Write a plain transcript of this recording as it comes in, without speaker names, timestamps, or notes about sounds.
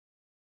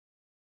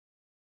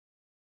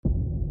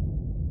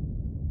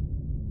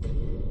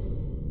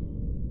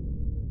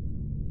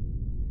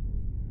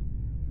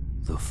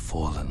The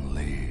fallen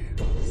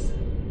leaves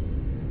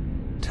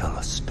tell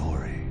a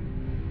story.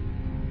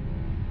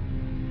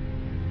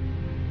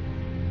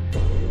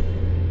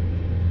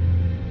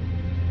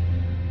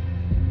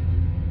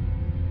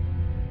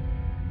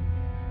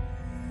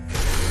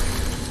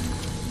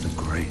 The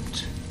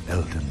great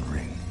Elden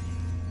Ring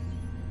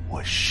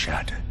was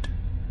shattered.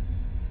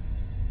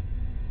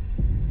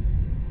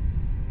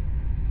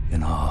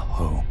 In our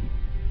home,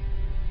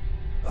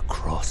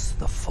 across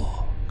the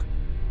fog,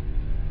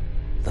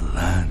 the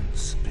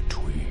lands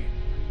between.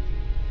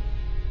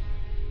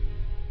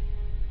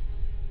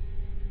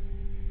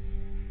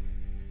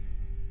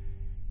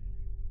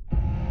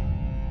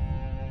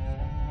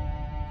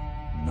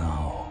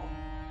 Now,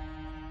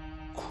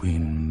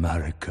 Queen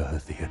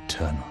Marika the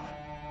Eternal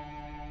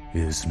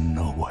is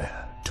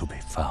nowhere to be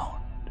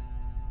found.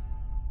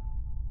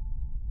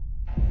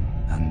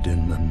 And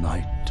in the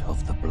night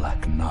of the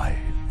Black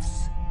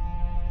Knives,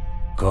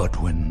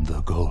 Godwyn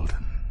the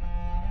Golden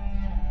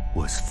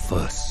was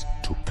first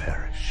to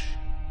perish.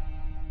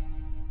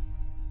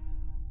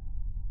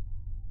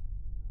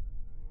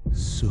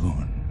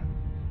 Soon,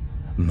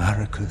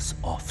 Marika's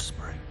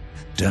offspring,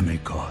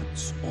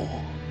 demigods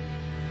all,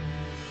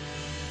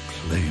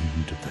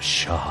 claimed the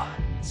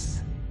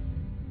shards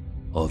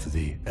of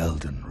the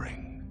Elden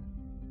Ring.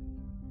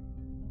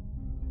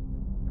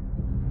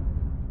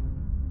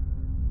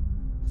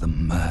 The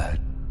mad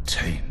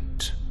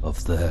taint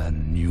of their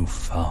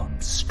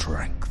newfound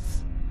strength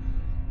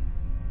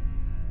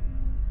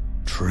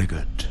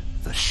triggered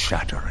the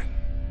shattering.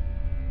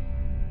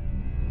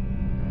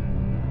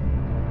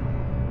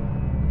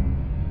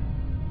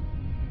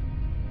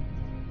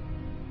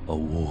 A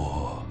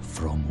war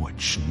from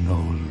which no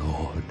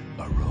lord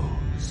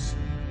arose.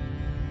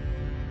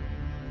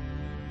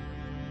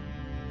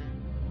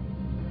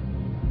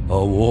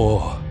 A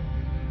war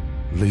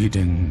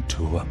leading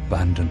to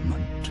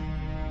abandonment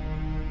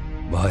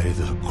by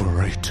the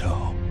greater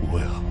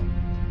will.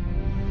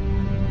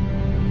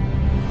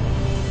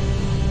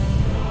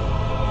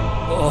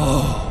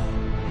 Oh,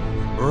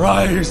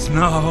 rise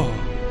now,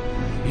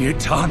 ye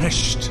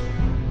tarnished,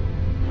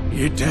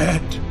 ye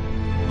dead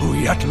who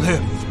yet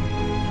live.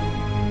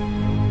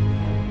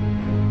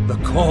 The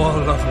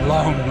call of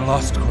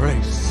long-lost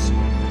grace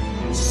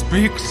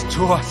speaks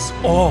to us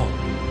all.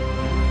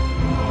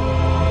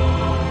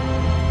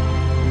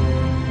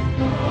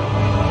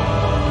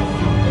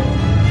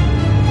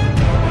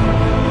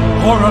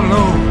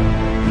 Oralu,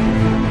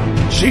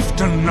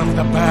 chieftain of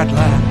the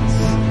Badlands,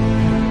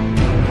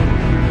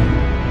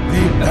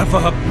 the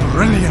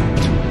ever-brilliant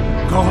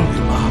Gold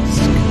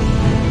Mask.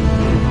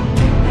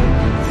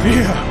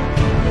 Fear,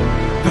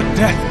 the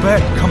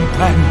deathbed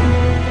companion,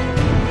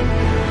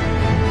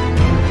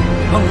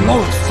 the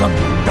loathsome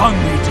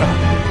dung-eater,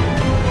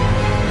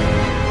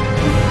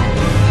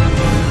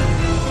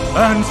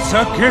 and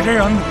Sir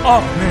Gideon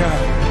Ofnir,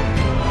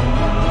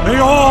 the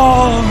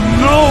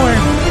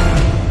all-knowing.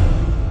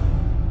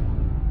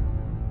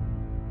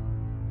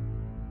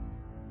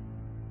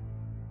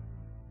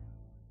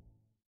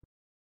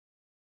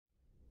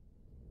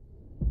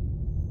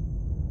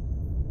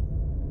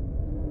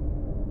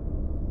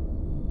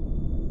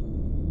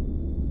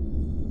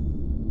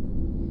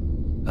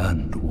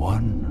 And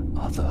one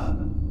other,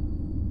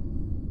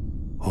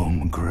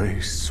 whom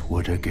grace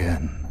would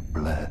again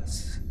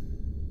bless.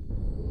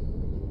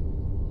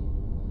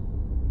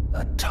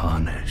 A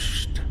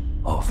tarnished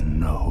of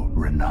no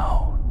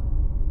renown.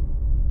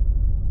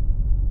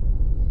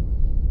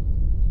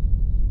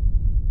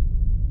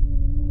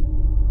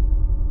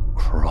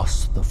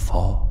 Cross the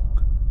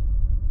fog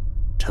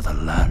to the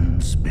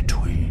lands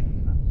between.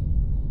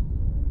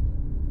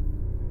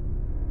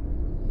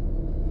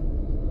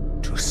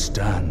 To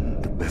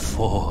stand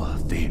before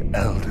the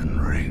Elden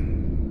Ring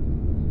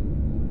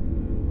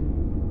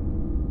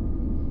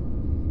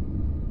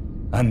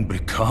and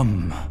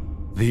become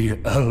the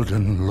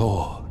Elden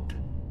Lord.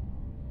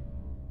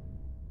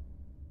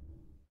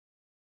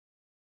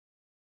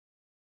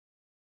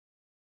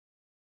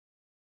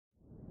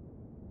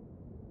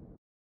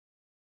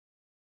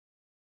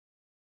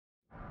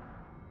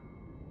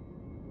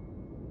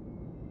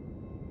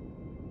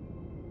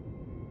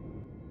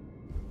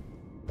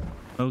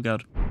 Oh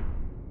god.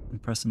 I'm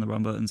pressing the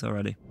wrong buttons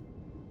already.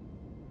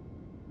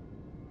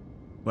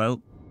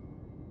 Well,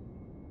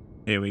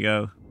 here we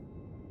go.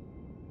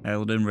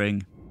 Elden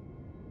Ring.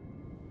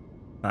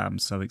 I'm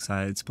so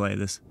excited to play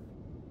this.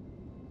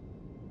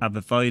 I've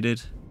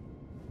avoided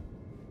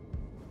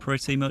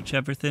pretty much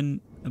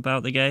everything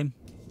about the game.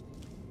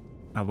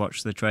 I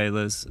watched the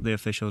trailers, the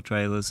official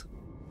trailers.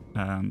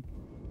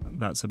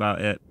 That's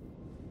about it.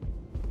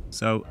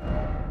 So,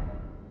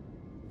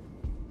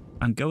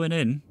 I'm going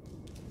in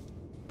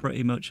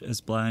pretty much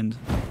as blind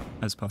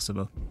as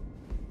possible.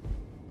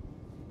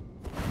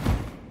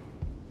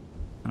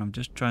 And I'm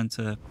just trying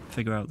to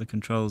figure out the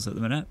controls at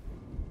the minute.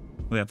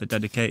 We have a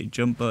dedicated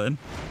jump button,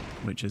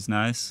 which is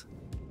nice.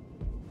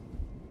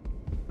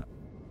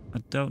 I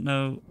don't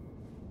know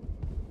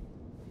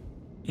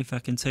if I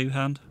can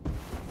two-hand.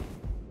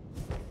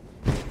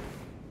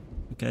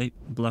 Okay,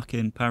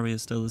 blocking parry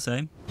is still the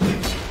same.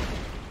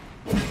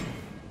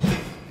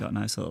 Got a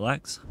nice little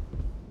axe.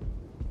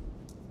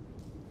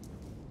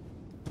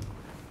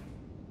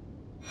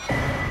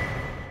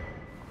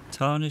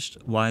 Tarnished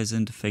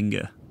wizened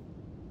finger.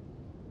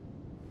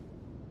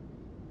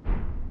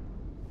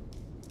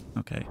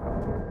 Okay,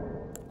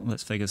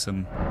 let's figure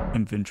some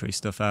inventory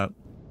stuff out.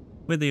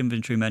 With the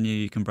inventory menu,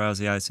 you can browse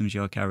the items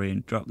you're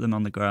carrying, drop them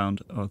on the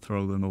ground, or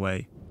throw them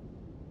away.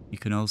 You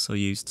can also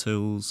use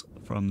tools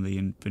from the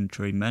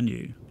inventory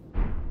menu.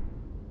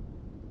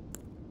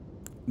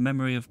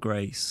 Memory of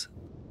Grace.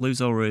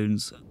 Lose all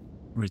runes,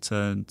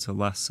 return to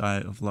last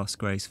site of lost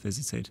grace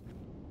visited.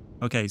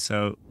 Okay,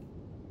 so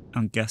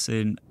I'm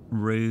guessing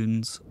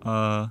runes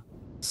are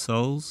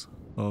souls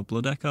or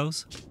blood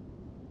echoes.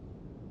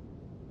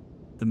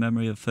 The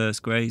memory of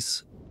first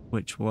grace,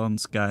 which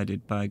once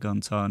guided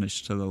bygone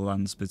Tarnished to the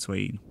lands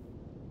between.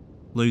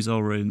 Lose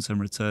all runes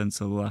and return to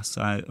the last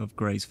site of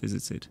grace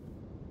visited.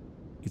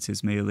 It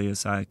is merely a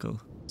cycle.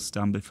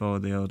 Stand before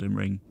the Elden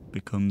ring,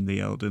 become the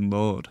Elden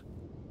Lord.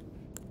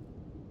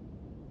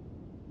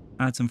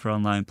 Item for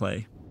online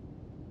play.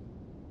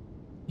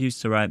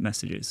 Used to write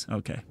messages.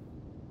 Okay.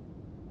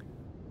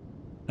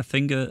 A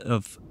finger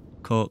of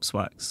corpse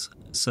wax,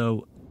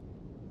 so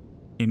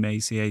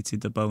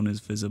emaciated the bone is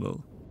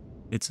visible.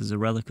 It is a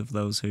relic of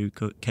those who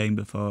came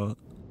before,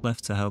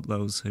 left to help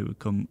those who would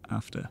come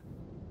after.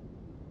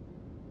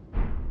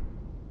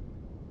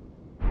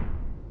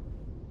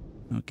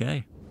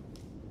 Okay.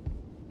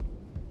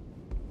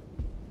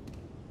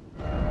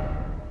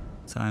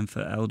 Time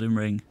for Elden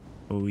Ring.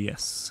 Oh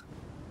yes.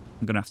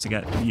 I'm gonna have to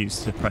get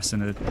used to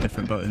pressing a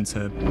different button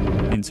to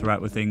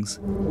interact with things.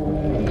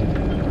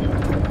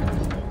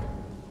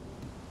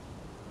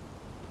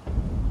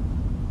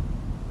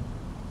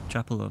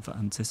 Chapel of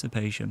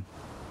Anticipation.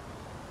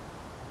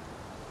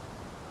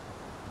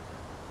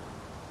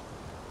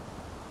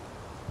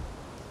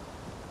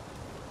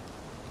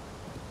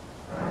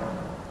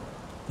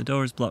 The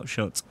door is blocked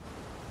shut.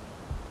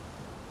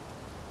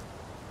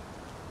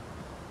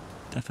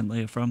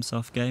 Definitely a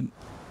Fromsoft game.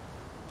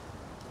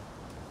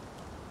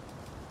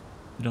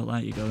 I don't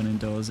like you going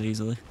indoors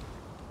easily.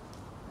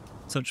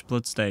 Touch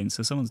bloodstains,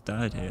 so someone's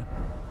died here.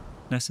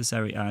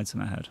 Necessary item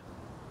ahead.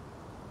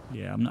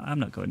 Yeah, I'm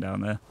not going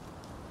down there.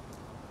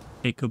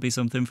 It could be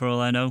something for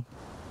all I know.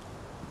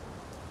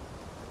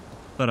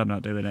 But I'm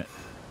not doing it.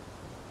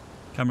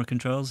 Camera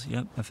controls,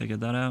 yep, I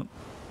figured that out.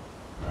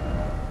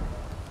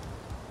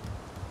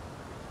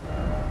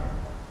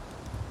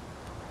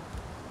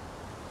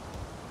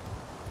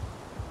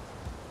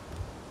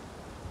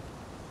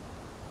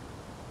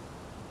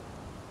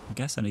 I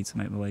guess I need to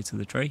make my way to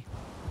the tree.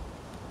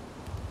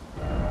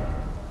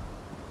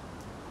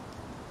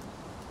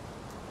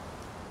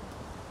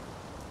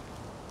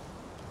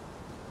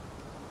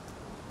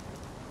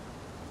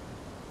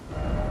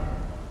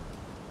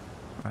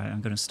 Right,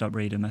 I'm going to stop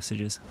reading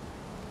messages.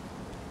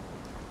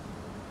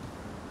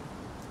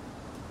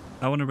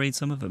 I want to read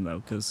some of them though,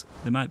 because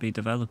they might be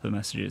developer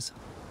messages.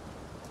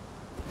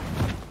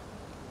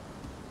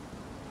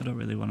 I don't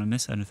really want to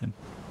miss anything.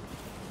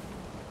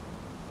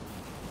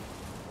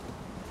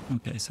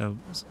 Okay, so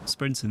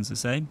sprinting's the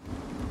same.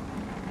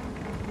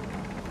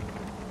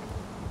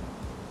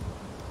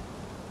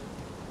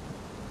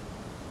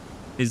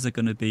 Is there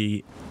going to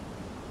be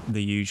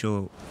the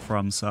usual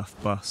Fromsoft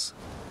boss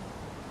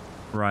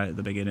right at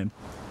the beginning?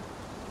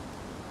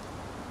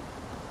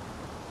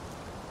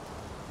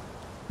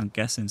 I'm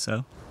guessing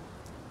so.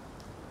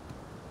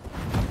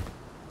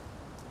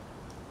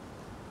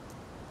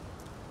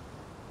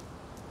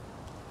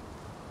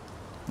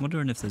 I'm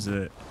wondering if there's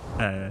a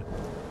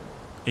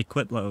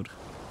equip load.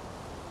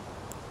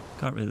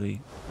 Can't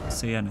really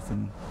see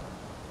anything.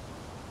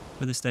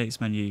 With the status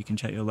menu you can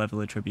check your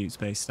level, attributes,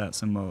 base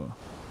stats and more.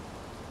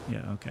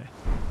 Yeah, okay.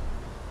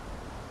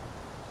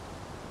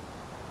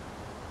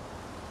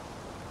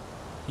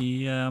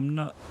 Yeah, I'm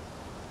not...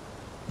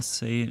 Let's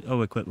see.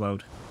 Oh, equip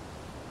load.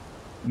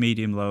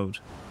 Medium load.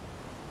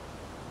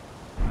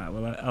 Right,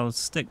 well I'll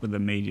stick with the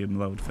medium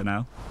load for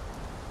now.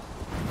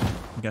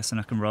 I'm guessing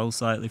I can roll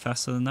slightly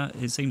faster than that.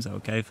 It seems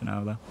okay for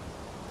now though.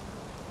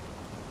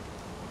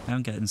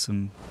 I'm getting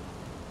some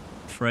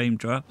frame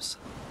drops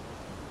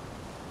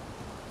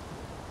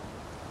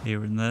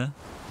here and there.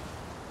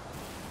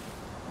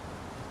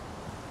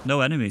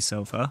 No enemies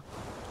so far.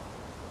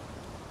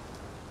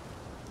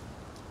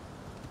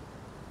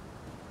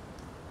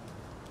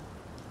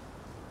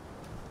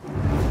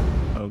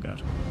 Oh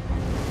god.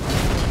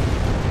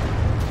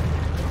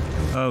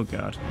 Oh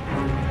god.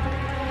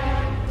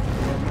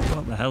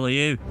 What the hell are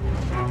you?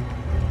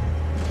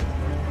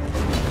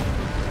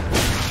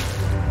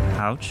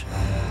 Ouch.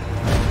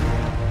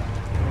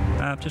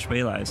 I've just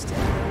realised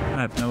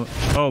I have no...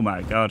 Oh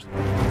my god.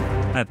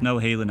 I have no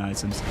healing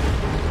items.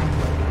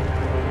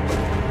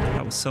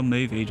 That was some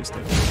move you just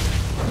did.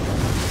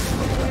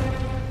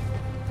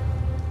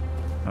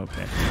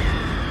 Okay.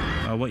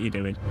 Oh, what are you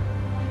doing?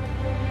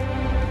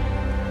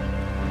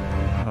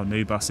 Oh,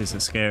 new bosses are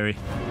scary.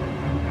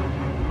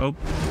 Oh.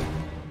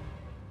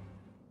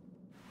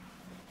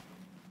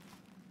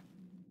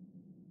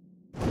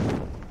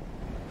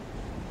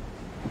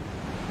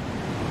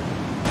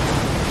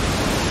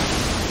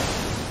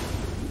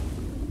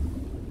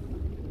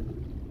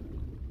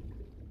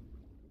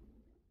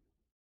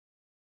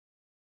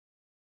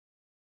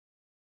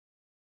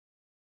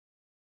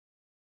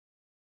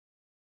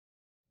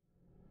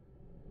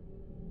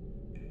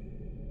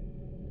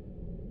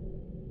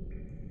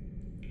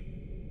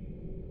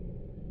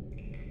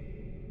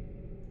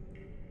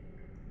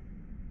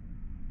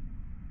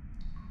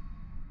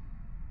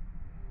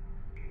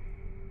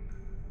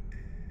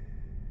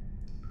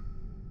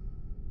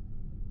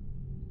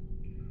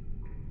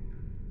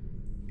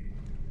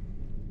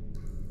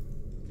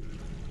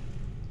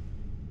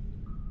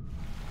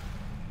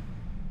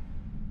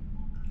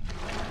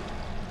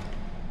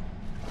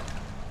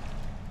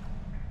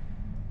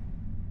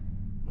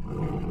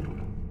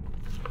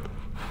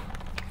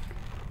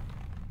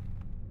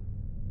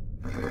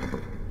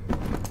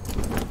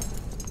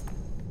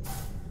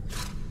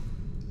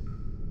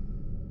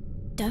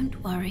 Don't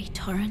worry,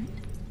 Torrent.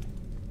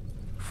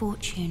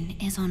 Fortune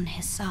is on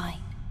his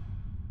side.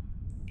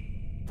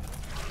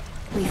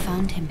 We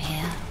found him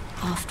here,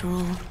 after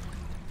all.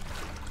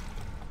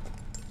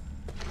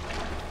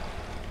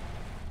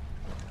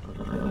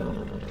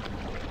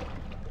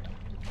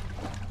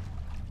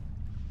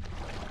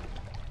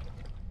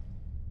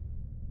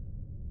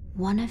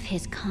 One of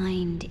his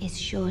kind is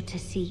sure to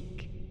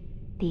seek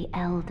the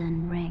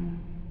Elden Ring.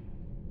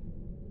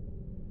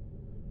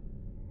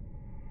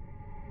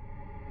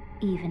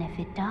 Even if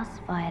it does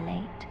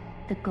violate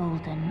the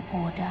Golden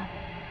Order.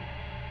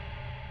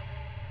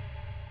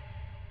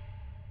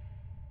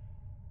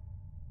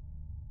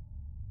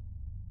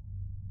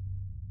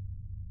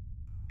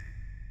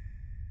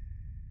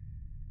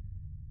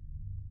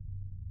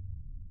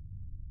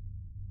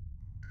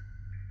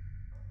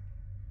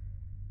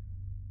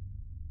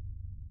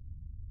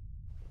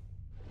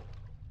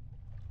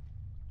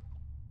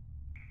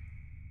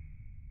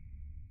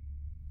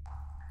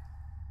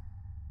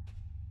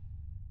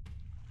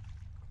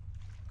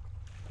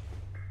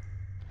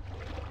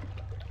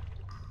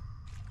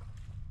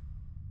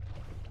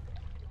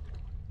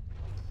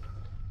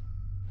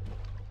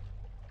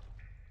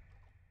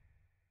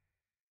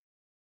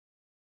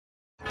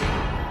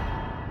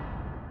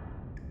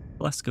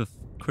 Flask of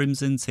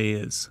Crimson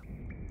Tears.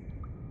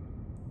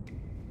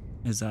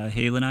 Is that a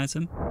healing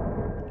item?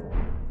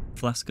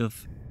 Flask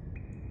of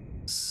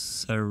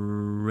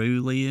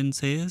Cerulean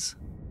Tears?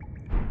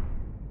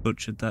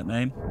 Butchered that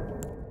name.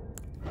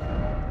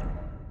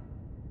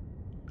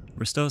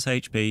 Restores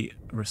HP,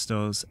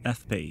 restores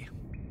FP.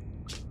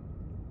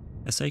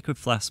 A sacred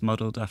flask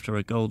modelled after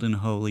a golden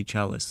holy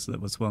chalice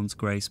that was once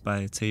graced by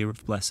a tear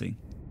of blessing.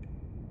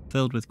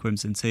 Filled with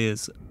crimson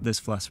tears, this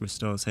flask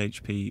restores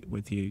HP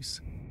with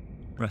use.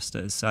 Rest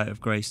at a site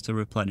of grace to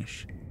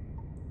replenish.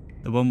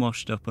 The one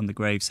washed up on the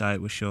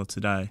gravesite was sure to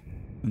die,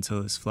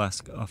 until this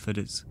flask offered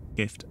its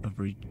gift of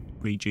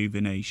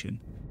rejuvenation,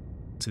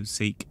 to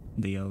seek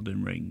the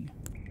Elden Ring.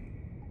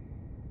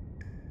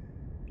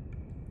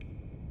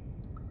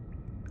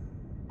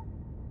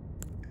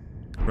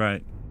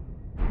 Right.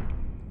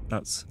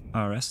 That's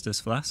our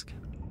Estus flask.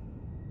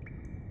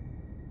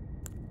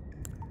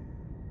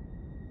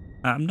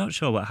 I'm not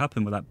sure what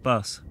happened with that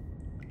boss.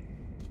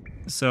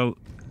 So,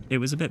 it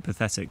was a bit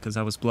pathetic because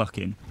I was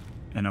blocking,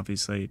 and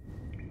obviously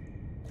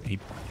he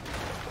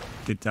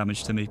did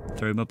damage to me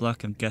through my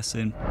block. I'm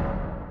guessing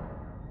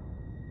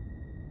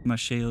my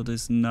shield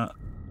is not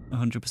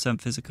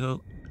 100%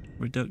 physical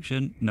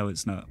reduction. No,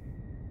 it's not.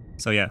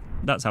 So yeah,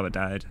 that's how it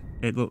died.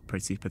 It looked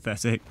pretty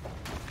pathetic.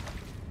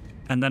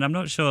 And then I'm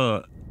not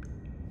sure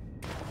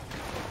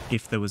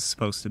if there was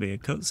supposed to be a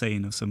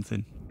cutscene or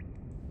something,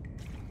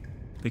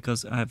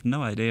 because I have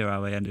no idea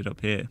how I ended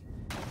up here.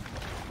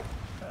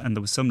 And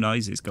there was some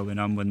noises going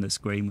on when the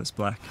screen was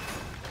black.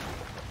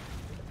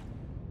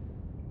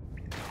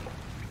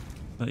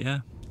 But yeah.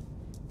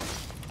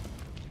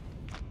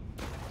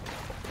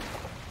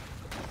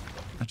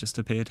 I just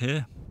appeared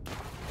here.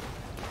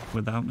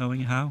 Without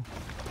knowing how.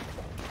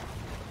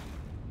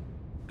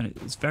 And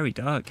it's very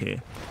dark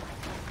here.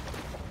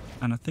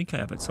 And I think I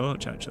have a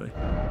torch actually.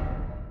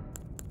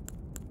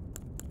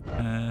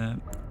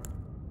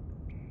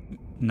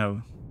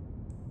 No.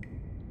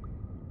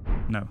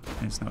 No,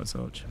 it's not a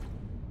torch.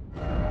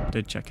 I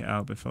did check it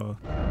out before,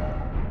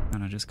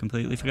 and I just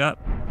completely forgot.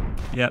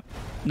 Yep,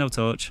 no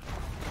torch.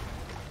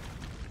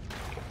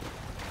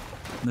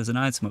 There's an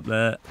item up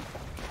there.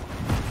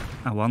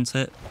 I want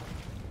it.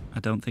 I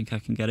don't think I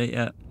can get it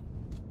yet.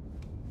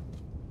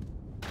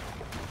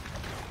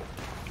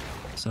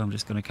 So I'm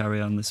just going to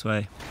carry on this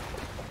way.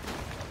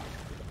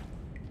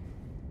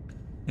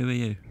 Who are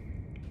you?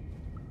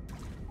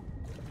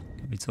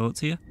 Can we talk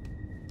to you?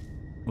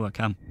 Oh, I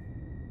can.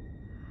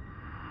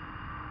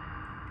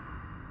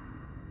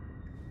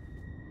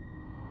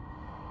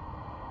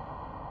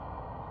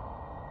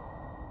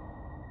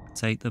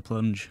 Take the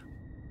plunge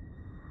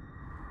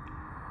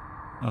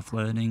of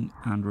learning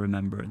and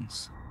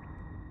remembrance.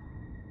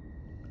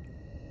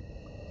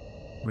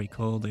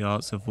 Recall the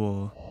arts of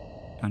war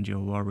and your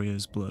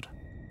warrior's blood.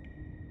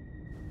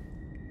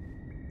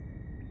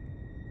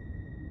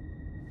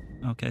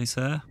 Okay,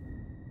 sir.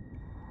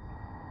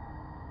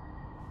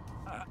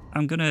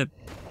 I'm gonna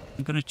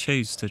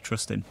choose to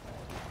trust him.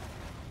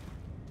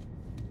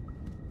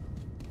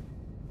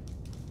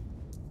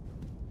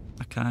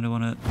 I kind of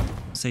want to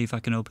see if I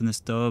can open this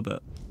door,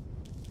 but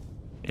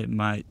it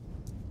might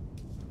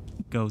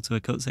go to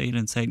a cutscene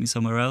and take me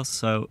somewhere else,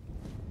 so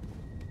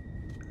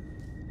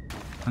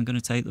I'm going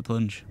to take the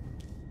plunge.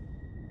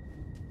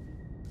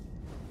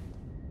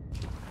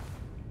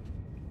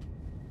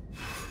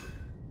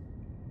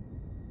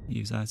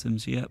 Use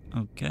items, yep,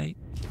 okay.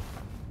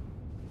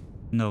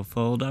 No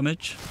fall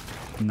damage,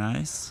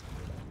 nice.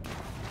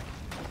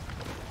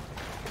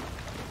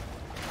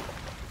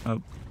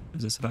 Oh,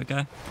 is this a bad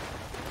guy?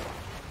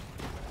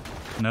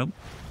 Nope.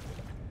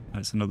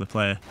 That's another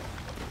player.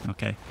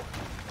 Okay.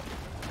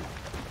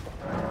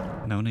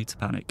 No need to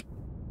panic.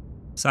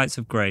 Sites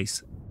of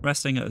Grace.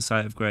 Resting at a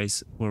site of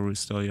grace will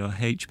restore your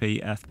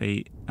HP,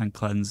 FP, and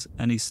cleanse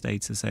any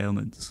status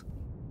ailments.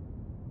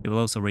 It will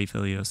also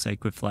refill your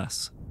sacred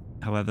flasks.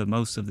 However,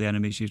 most of the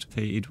enemies you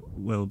defeated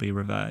will be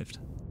revived.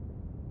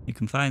 You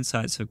can find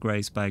sites of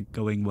grace by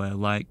going where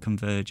light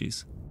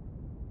converges.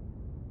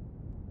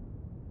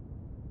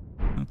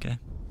 Okay.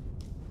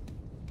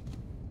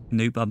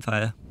 New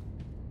bonfire.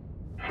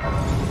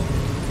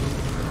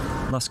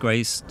 Lost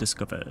grace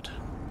discovered.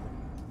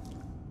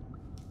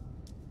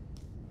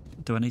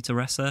 Do I need to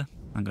rest there?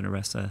 I'm going to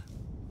rest there.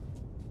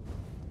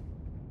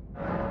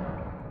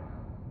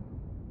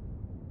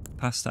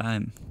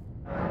 Pastime.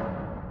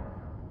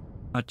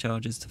 Add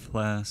charges to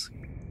flask.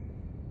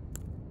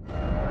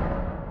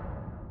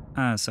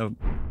 Ah, so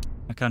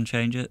I can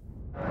change it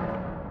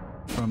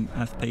from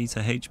FP to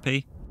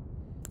HP.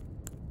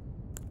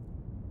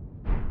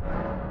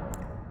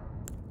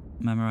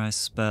 Memorize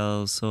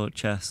spells, sort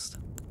chest.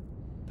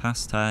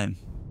 Pastime.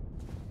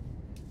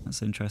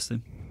 That's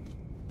interesting.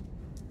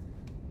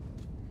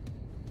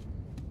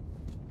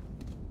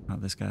 Oh,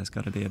 this guy's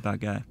got to be a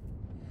bad guy.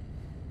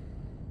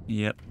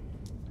 Yep.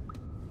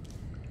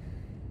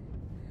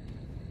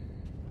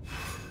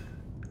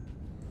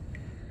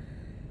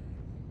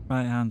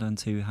 Right hand and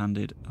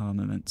two-handed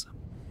armament.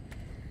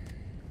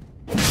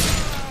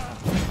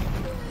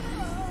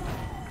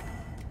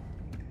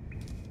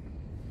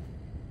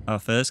 Our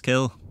first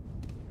kill.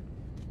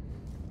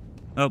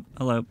 Oh,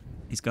 hello.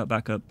 He's got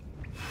back up.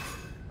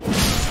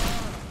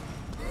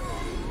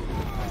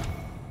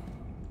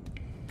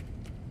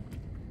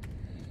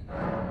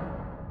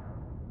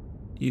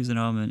 Use an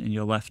armament in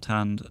your left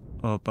hand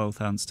or both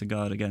hands to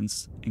guard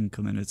against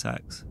incoming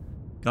attacks.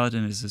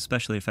 Guarding is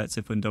especially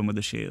effective when done with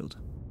a shield.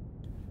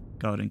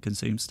 Guarding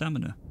consumes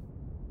stamina.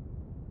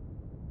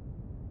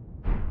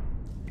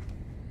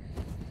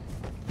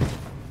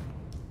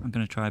 I'm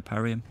gonna try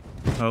parry him.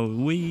 Oh,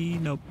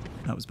 nope,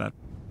 that was bad.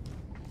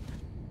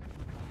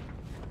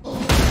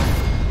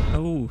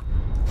 Oh.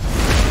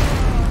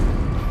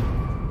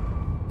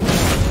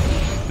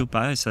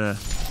 Goodbye, sir.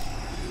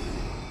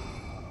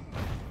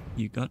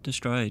 You got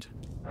destroyed.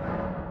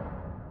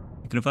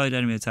 You can avoid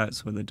enemy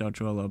attacks with a dodge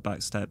roll or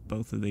backstep.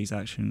 Both of these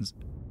actions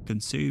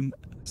consume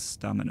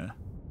stamina.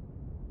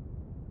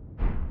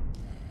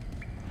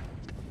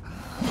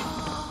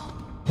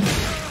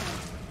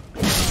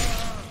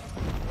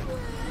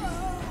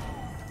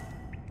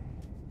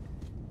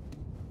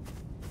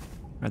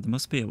 Right, there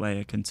must be a way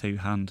I can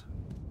two-hand.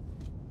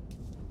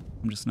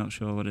 I'm just not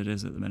sure what it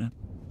is at the minute.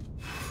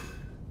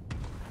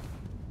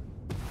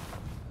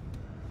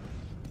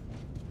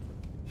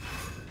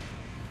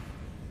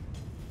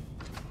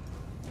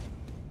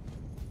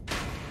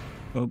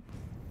 Oh,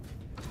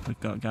 we've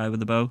got a guy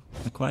with a bow.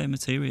 Acquire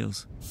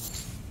materials.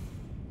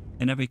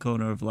 In every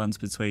corner of Lands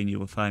Between you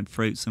will find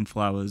fruits and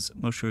flowers,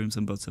 mushrooms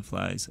and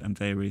butterflies, and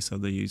various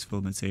other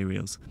useful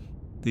materials.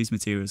 These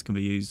materials can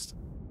be used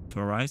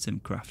for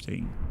item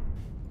crafting.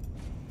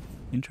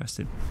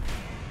 Interesting.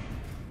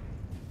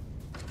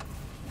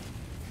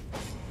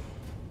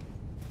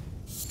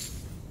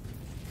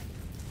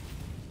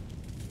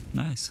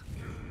 Nice.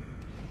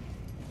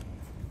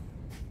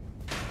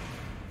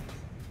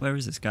 Where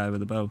is this guy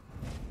with a bow?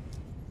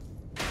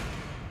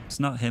 It's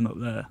not him up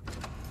there.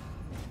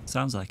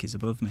 Sounds like he's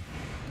above me.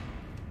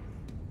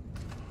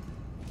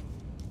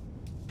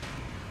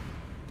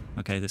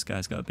 Okay, this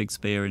guy's got a big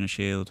spear and a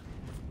shield.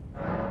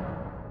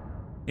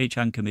 Each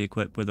hand can be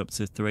equipped with up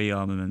to 3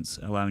 armaments,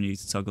 allowing you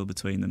to toggle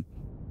between them.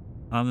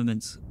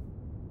 Armaments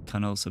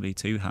can also be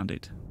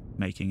two-handed,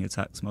 making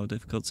attacks more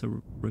difficult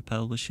to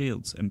repel with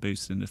shields and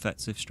boosting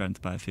effective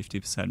strength by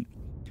 50%.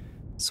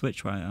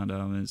 Switch right hand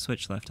armament,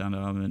 switch left hand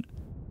armament.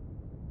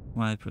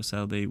 Y plus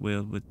LB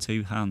wield with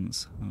 2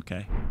 hands.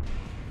 Okay.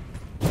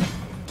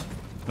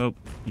 Oh,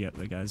 yep,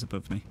 the guy's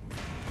above me.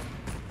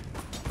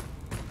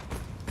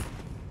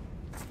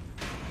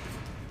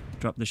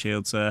 Drop the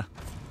shield, sir.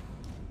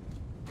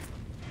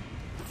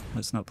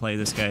 Let's not play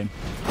this game.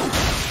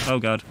 Oh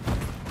god.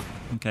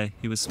 Okay,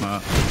 he was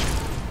smart.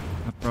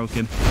 I broke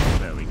him.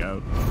 There we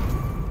go.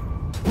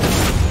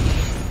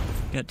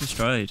 Get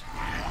destroyed.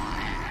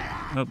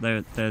 Oh,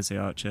 there's the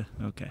archer.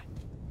 Okay.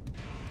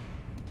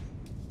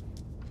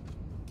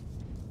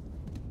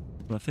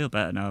 Well, I feel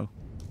better now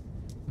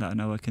that I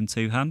know I can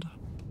two-hand.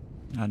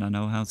 And I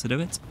know how to do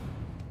it.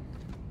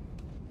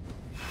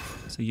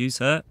 So use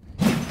her.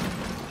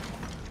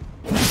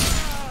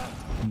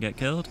 And get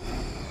killed.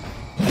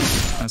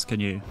 As can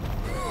you.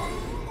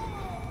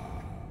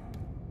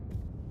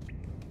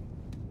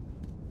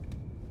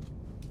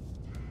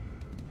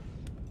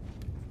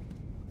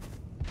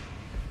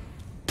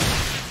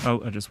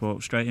 Oh, I just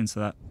walked straight into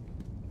that.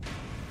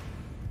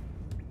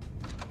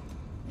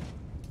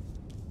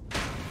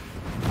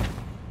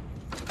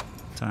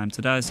 Time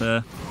to die,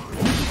 sir.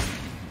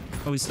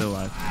 Oh, he's still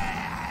alive.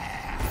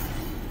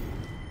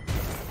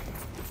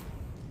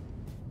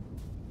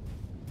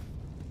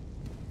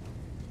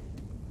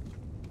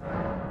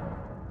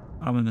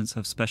 Armaments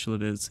have special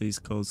abilities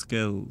called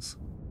skills.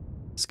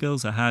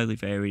 Skills are highly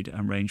varied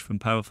and range from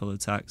powerful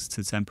attacks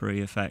to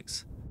temporary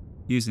effects.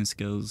 Using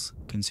skills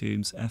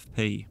consumes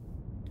FP.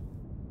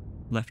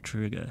 Left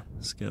trigger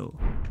skill.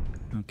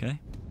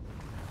 Okay.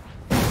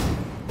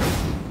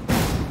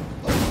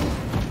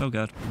 Oh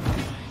god.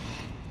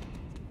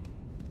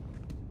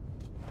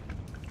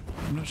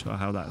 I'm not sure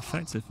how that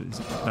effective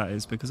that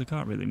is because I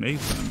can't really move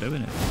when I'm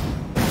doing it.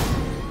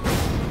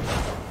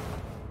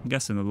 I'm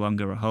guessing the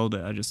longer I hold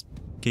it, I just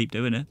keep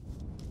doing it.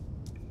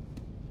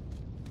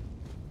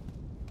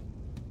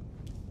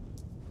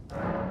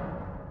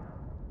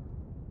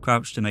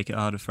 Crouch to make it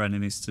harder for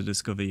enemies to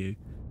discover you,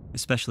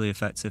 especially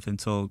effective in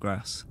tall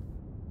grass.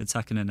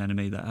 Attacking an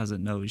enemy that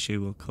hasn't noticed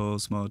you will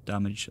cause more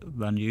damage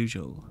than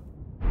usual.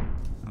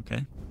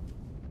 Okay.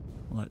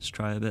 Let's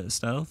try a bit of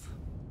stealth.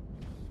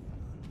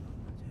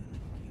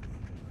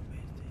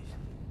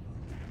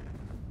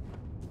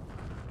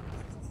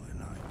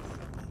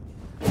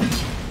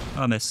 Oh,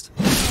 I missed.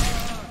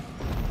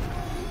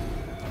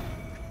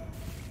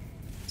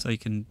 So you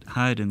can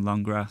hide in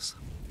long grass.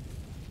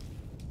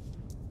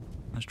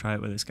 Let's try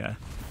it with this guy.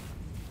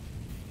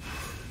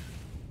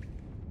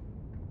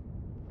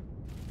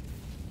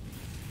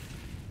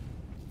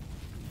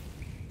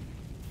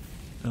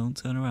 Don't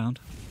turn around.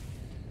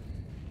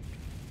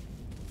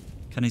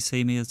 Can he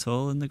see me at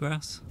all in the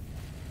grass?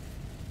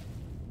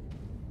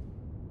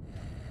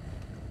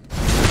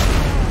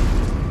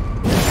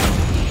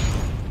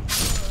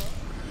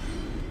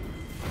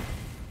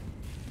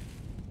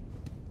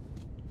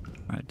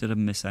 Right, did I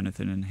miss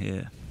anything in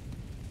here?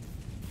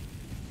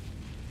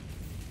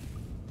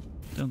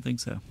 Don't think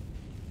so.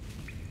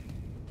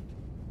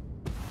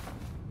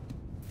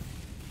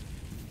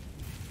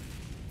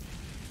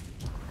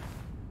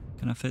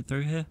 Can I fit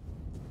through here?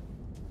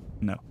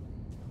 No.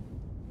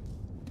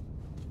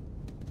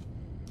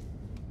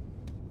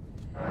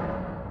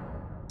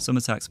 Some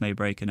attacks may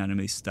break an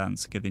enemy's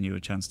stance, giving you a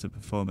chance to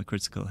perform a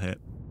critical hit.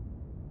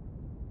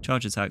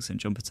 Charge attacks and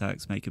jump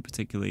attacks make it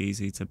particularly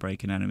easy to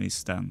break an enemy's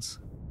stance.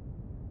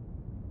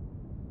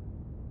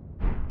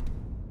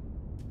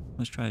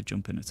 Let's try a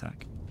jumping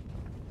attack.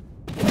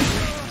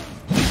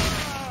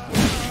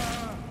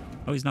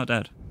 Oh, he's not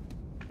dead.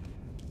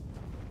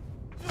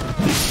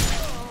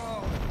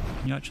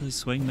 Can you actually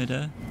swing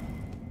mid-air?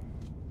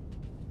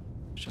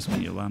 It's just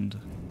when you land.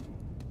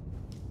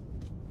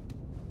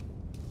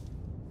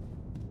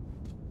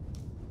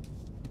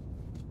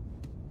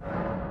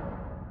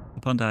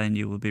 Upon dying,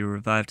 you will be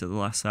revived at the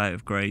last site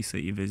of grace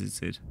that you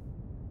visited.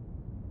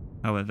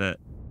 However,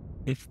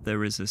 if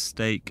there is a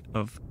stake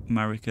of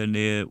Marika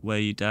near where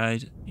you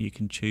died, you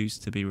can choose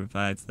to be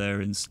revived there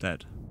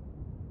instead.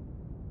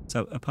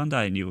 So, upon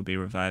dying, you will be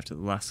revived at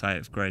the last site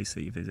of grace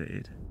that you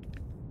visited.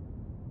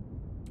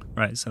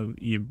 Right, so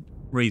you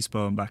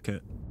respawn back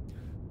at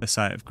the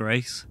site of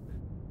grace.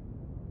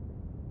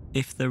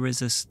 If there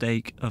is a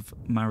stake of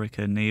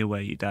Marika near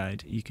where you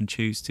died, you can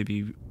choose to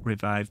be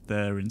revived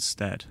there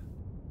instead.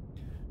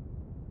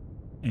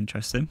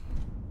 Interesting.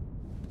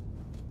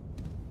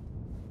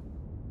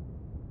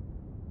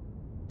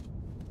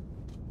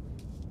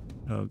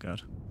 Oh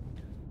god.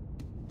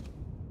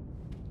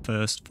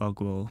 First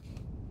fog wall.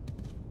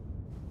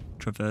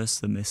 Traverse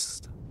the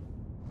mist.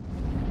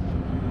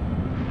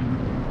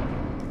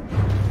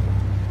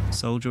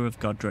 Soldier of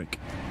Godric.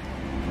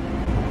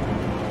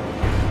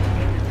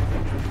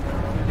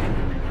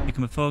 You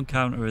can perform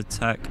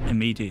counter-attack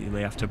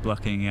immediately after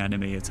blocking an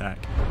enemy attack.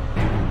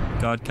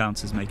 Guard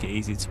counters make it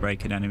easy to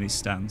break an enemy's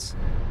stance.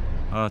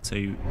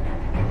 R2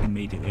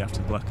 immediately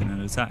after blocking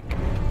an attack.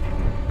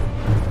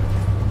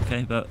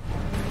 Okay, but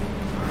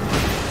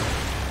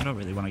I don't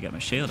really want to get my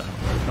shield out.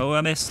 Oh,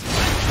 I missed.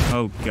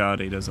 Oh god,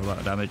 he does a lot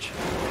of damage.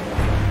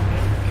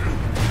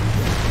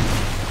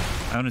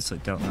 I honestly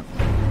don't know.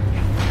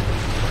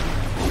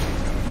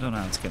 I don't know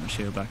how to get my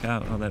shield back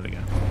out. Oh, there we go.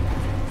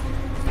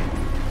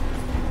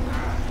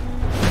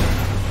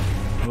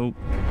 Oh,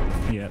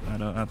 yeah, I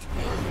don't have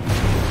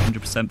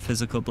 100%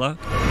 physical block.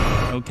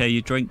 Okay,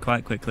 you drink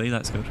quite quickly,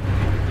 that's good.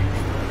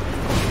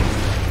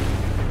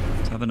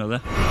 Let's have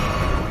another.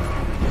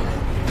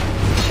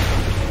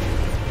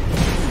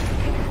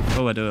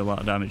 Oh, I do a lot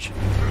of damage.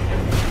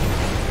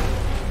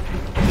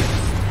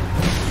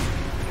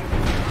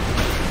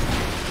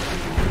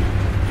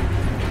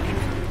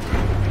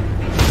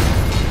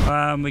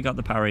 And we got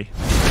the parry.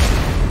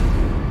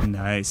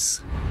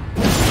 Nice.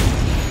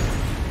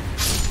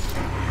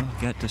 Oh,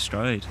 get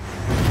destroyed.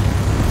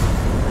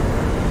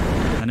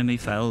 Enemy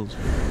felled.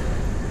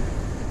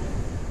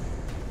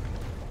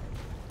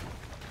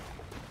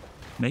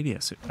 Maybe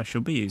I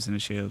should be using a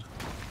shield.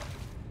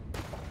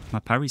 My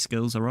parry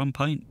skills are on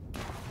point.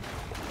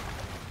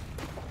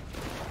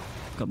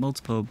 Got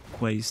multiple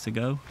ways to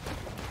go.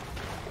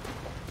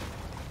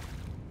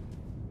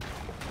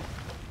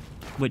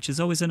 Which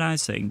is always a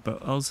nice thing,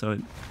 but also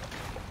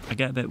I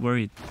get a bit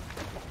worried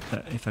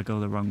that if I go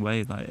the wrong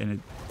way, like, and it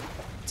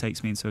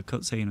takes me into a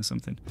cutscene or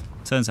something.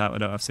 Turns out I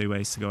don't have 2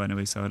 ways to go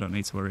anyway, so I don't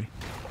need to worry.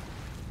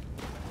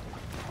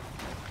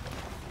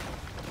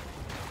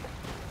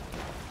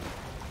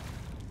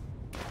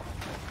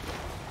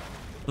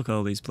 Look at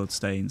all these blood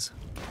stains.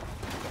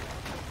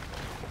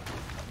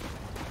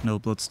 No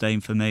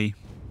bloodstain for me.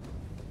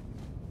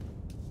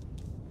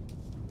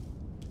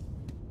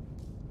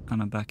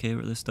 And I'm back here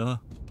at the store.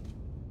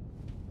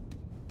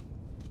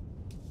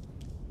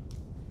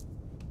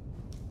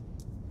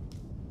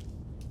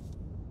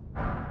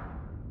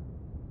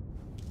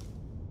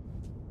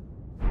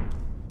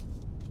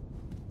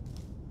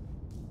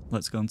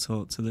 Let's go and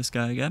talk to this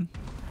guy again.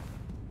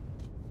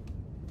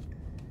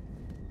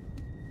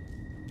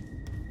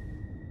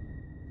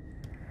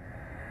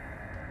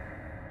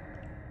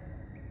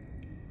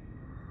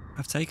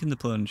 I've taken the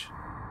plunge.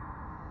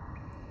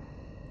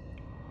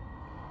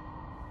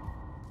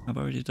 I've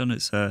already done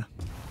it, sir.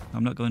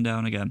 I'm not going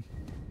down again.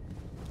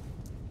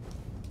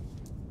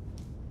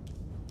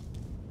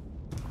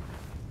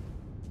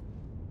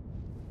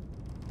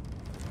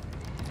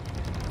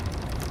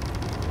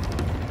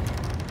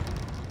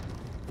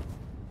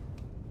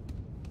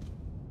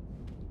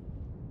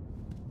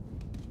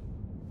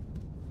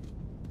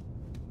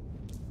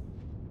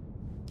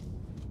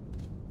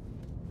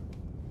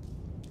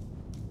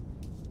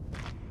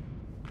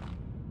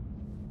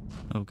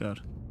 Oh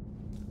god.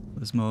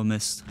 There's more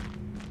mist.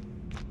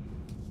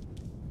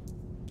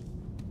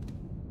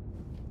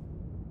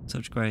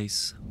 Touch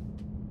grace.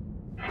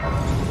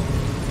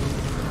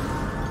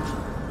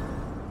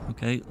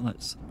 Okay,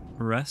 let's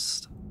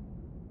rest.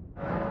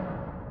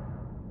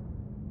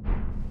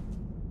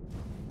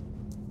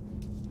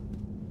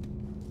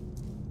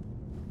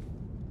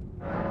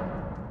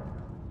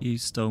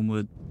 Use Stone's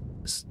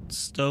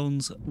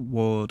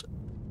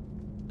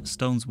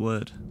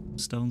word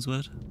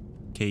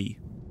key.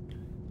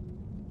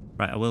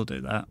 Right, I will do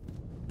that.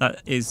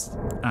 That is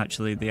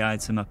actually the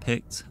item I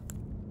picked.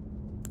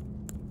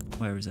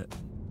 Where is it?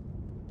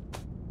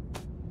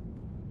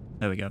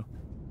 There we go.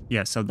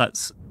 Yeah, so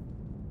that's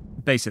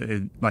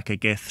basically like a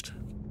gift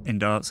in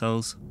Dark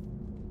Souls.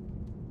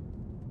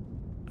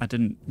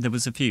 There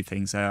was a few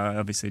things there. I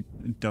obviously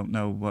don't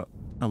know what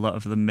a lot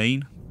of them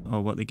mean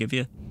or what they give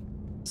you.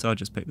 So I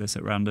just picked this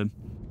at random.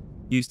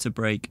 Used to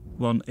break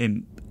one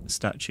imp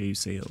statue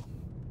seal.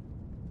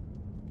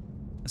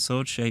 A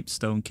sword-shaped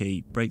stone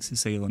key breaks the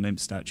seal on imp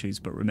statues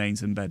but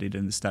remains embedded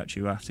in the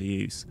statue after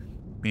use,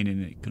 meaning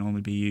it can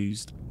only be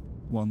used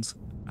once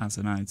as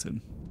an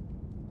item.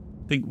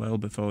 Think well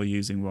before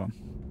using one.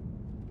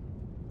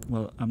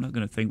 Well, I'm not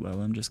going to think well,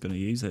 I'm just going to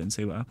use it and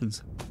see what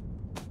happens.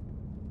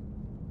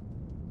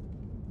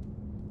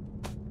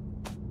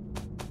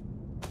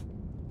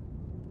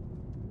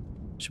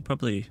 Should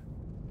probably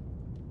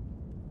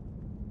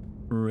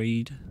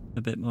read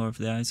a bit more of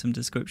the item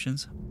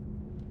descriptions.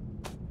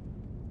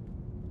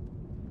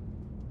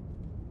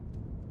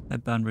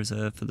 Headband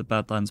reserved for the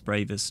Badlands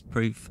bravest,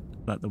 proof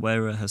that the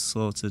wearer has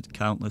slaughtered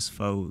countless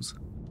foes.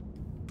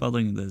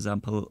 Following the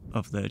example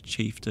of their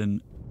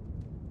chieftain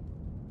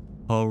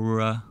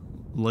Hora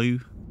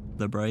Lu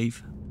the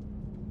Brave,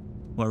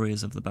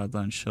 warriors of the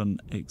Badlands shun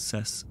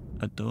excess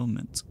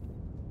adornment.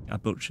 I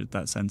butchered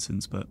that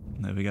sentence, but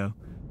there we go.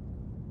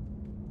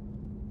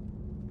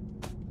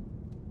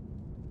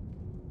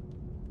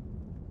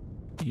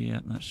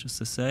 Yeah, that's just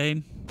the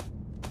same.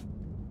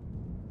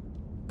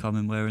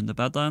 Common wear in the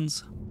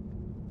Badlands.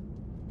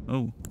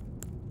 Oh.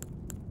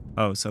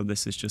 Oh, so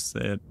this is just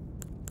the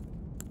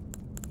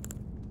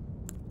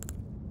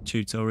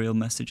tutorial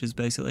messages,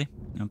 basically.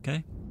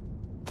 Okay.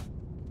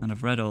 And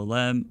I've read all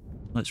them.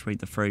 Let's read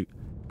the fruit.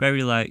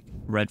 Berry-like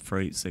red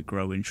fruits that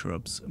grow in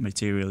shrubs,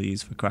 material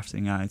used for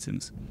crafting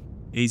items.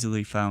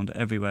 Easily found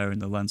everywhere in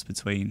the lands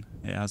between.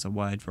 It has a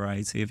wide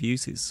variety of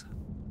uses.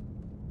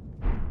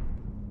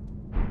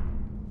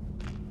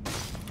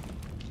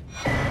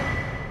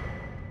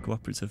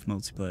 Cooperative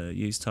multiplayer.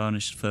 Use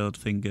tarnished furled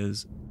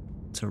fingers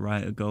to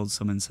write a gold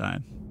summon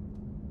sign.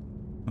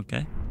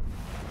 Okay.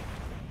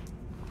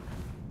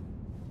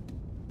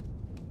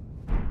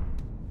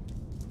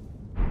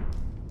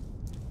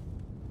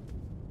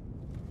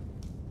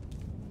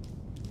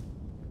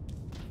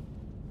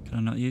 Can I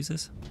not use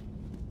this?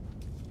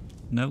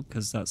 No,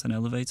 because that's an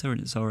elevator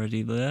and it's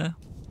already there.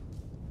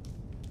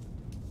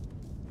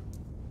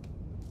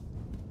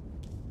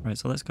 Right,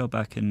 so let's go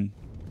back and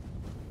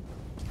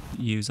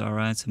use our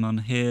item on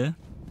here.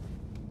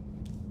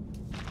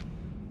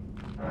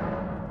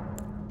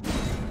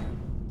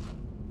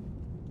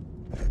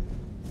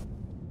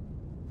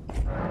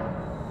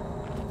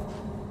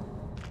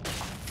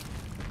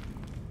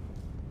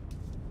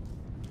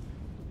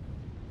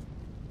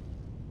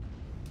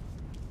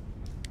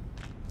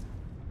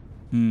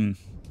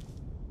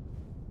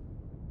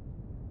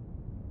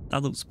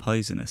 That looks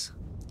poisonous.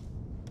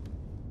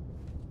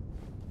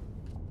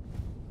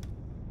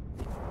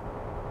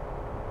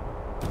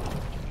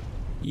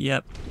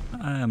 Yep,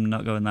 I am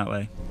not going that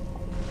way.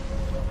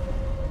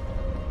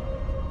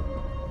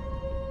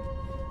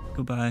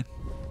 Goodbye.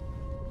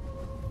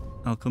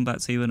 I'll come back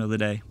to you another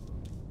day.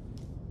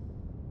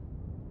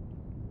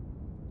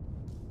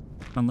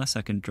 Unless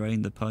I can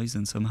drain the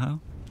poison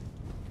somehow.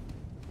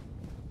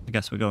 I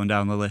guess we're going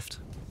down the lift.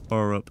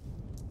 Or up.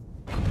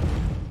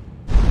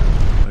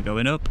 We're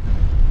going up.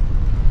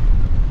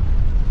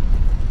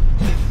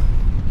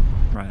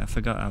 Right, I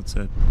forgot how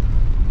to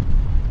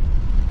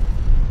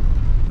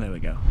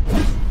go.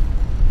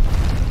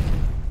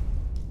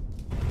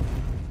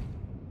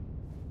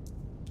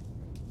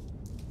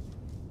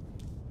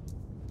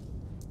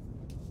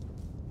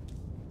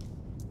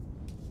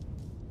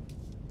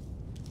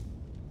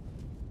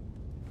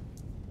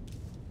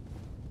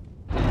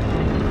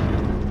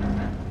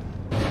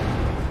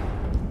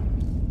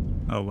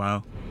 Oh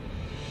wow.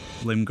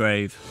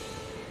 Limgrave.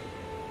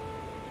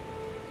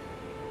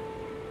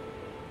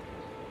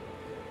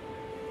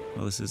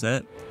 Well, this is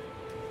it.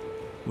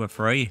 We're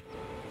free.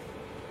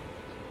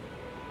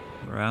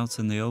 We're out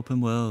in the open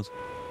world.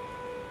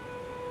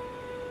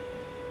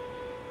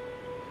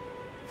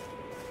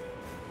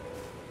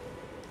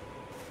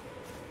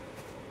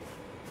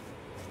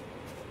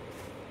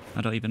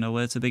 I don't even know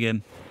where to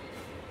begin.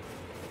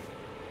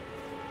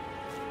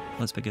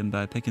 Let's begin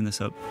by picking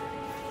this up.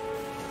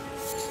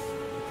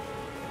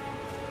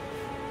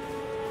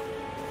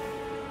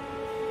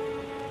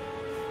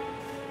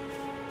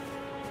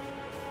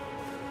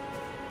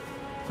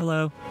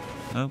 Hello.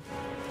 Oh.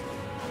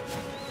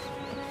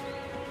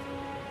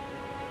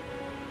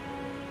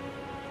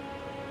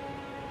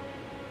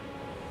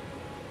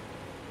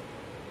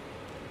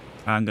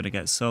 I'm gonna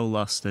get so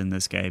lost in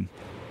this game.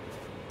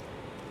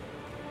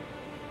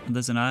 And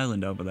there's an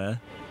island over there.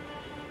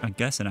 I'm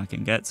guessing I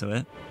can get to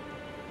it.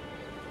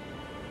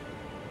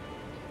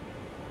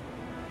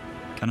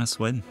 Can I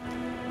swim?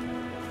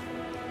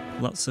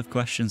 Lots of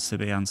questions to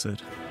be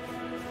answered.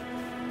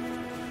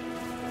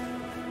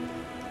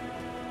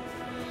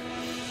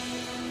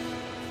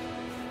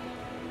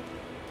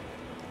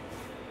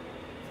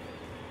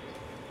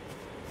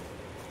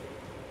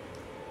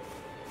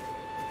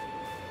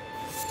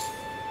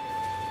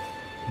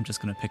 I'm just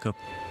going to pick up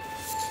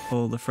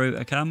all the fruit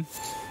I can.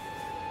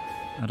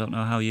 I don't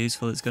know how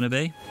useful it's going to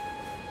be.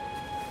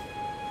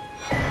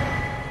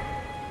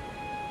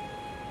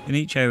 In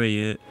each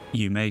area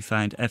you may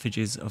find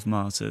effigies of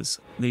martyrs.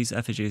 These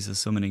effigies are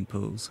summoning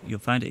pools. You'll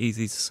find it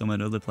easy to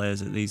summon other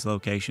players at these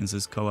locations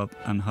as co-op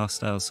and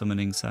hostile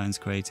summoning signs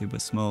created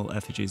with small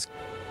effigies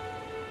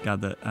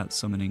gather at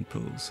summoning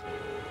pools.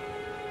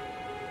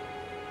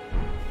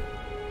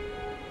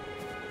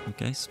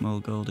 Okay, small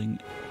golden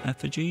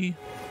effigy.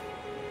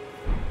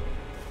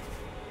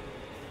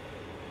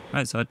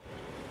 Right, so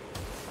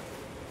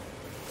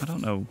I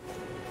don't know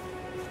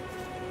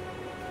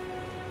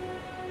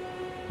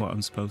what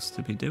I'm supposed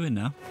to be doing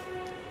now.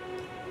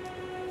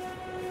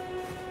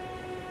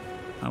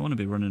 I want to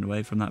be running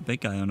away from that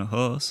big guy on a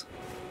horse.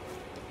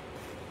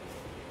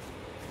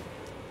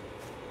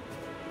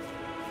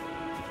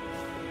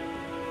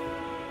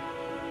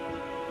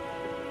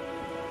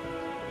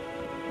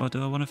 Or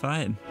do I want to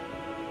fight him?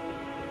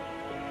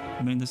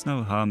 I mean, there's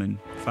no harm in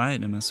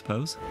fighting him, I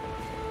suppose.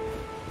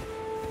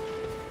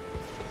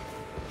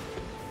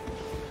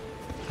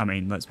 I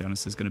mean, let's be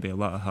honest, there's going to be a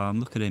lot of harm.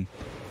 Look at him.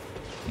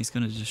 He's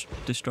going to just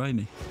destroy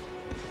me.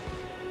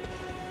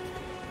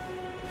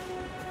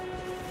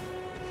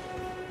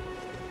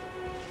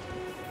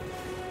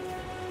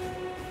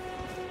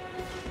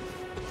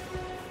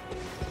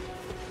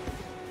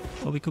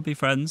 Well, we could be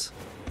friends.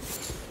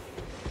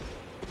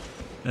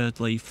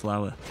 Erdleaf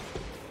flower.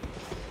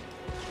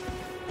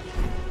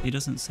 He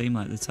doesn't seem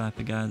like the type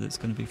of guy that's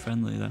going to be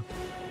friendly, though.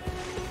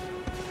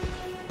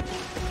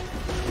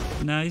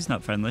 No, he's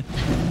not friendly.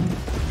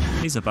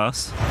 He's a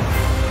boss.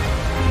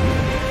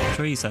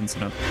 Tree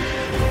sensing up.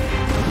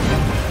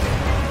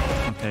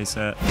 Okay,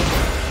 sir.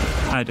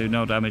 I do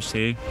no damage to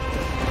you.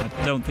 I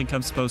don't think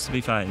I'm supposed to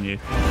be fighting you.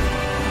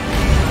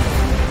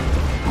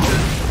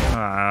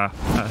 Ah,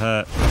 that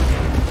hurt.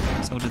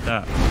 So did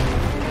that.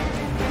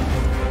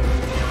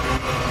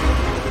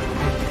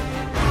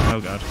 Oh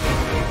god.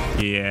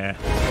 Yeah.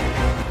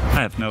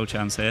 I have no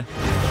chance here.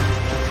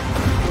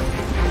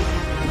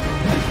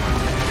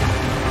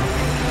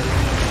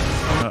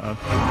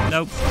 Uh-oh.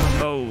 Nope.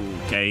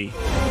 Okay.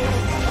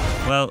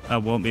 Well, I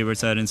won't be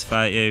returning to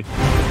fight you.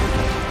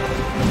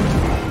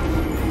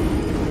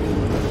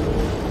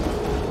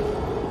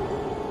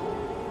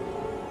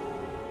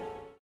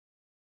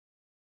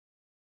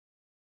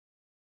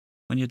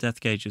 When your death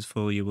gauge is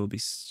full, you will be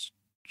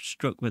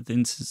struck with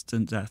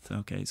instant death.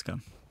 Okay, it's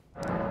gone.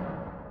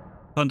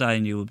 Upon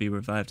dying, you will be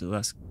revived at the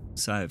last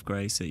site of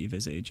grace that you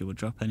visited. You will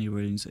drop any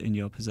runes in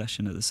your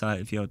possession at the site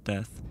of your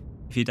death.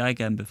 If you die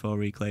again before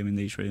reclaiming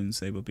these runes,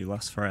 they will be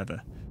lost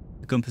forever.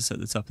 The compass at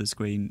the top of the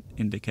screen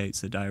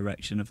indicates the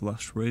direction of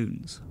lost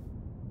runes.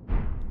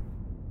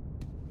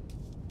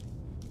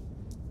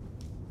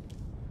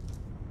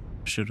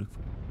 Should have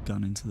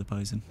gone into the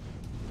poison.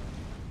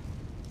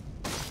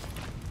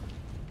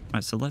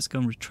 Right, so let's go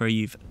and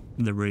retrieve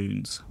the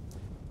runes.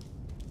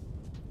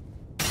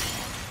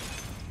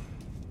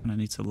 And I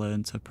need to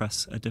learn to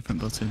press a different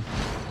button.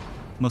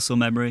 Muscle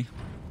memory.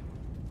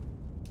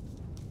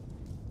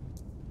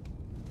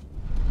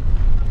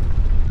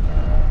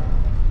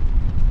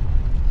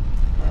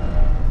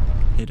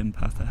 Hidden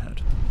path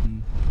ahead.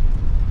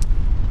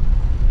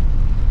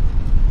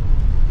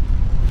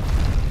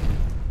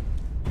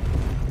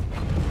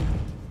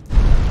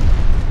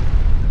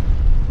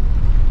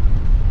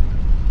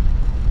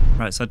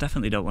 Right, so I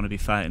definitely don't want to be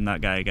fighting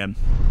that guy again.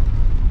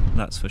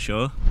 That's for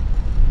sure.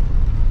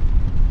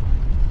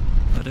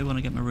 I do want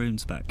to get my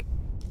runes back.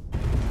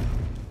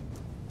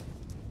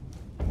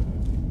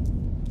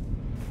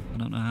 I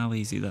don't know how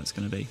easy that's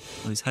going to be.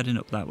 Well, he's heading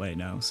up that way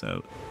now,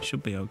 so it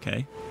should be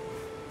okay.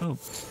 Oh,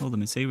 all the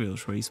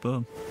materials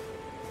respawn.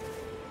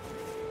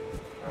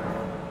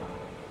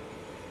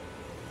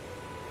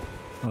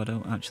 Oh, I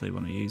don't actually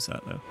want to use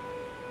that though.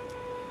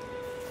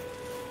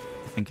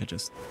 I think I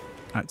just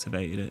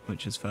activated it,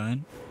 which is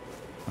fine.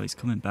 Oh, he's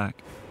coming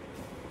back.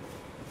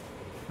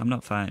 I'm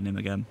not fighting him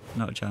again.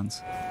 Not a chance.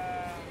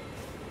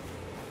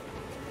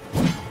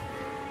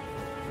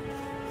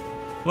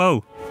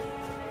 Whoa!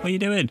 What are you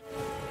doing?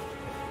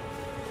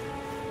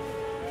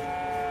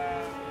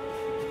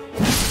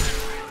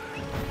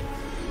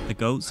 The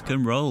goats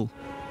can roll.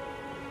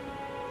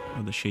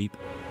 Or the sheep.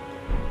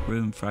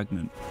 Rune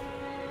fragment.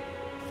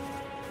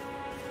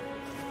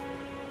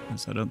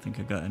 So I don't think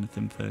I got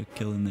anything for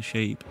killing the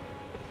sheep.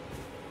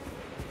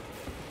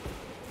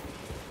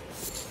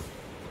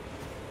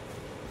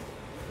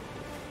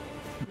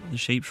 The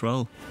sheep's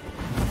roll.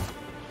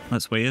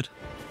 That's weird,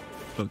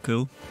 but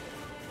cool.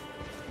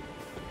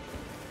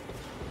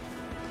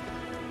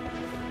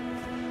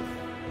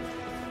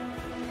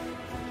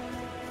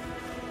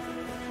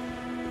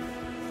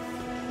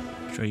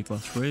 Retrieve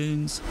lost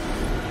runes.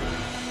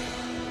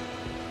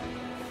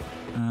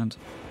 And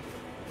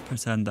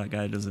pretend that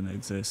guy doesn't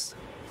exist.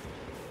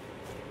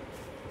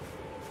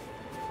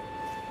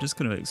 Just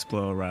going to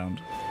explore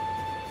around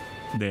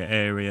the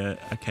area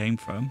I came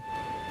from.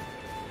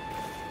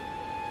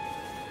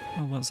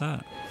 Oh, what's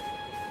that?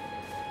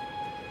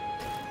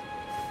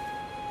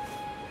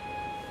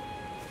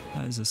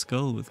 That is a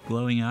skull with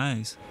glowing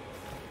eyes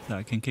that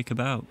I can kick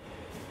about.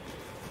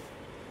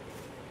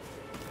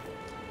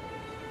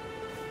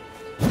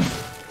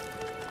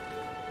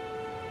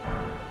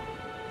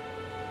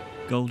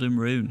 Golden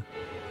rune.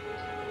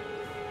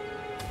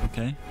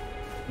 Okay,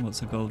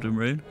 what's a golden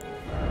rune?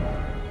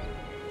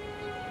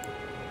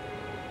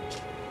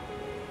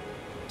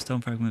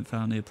 Stone fragment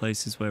found near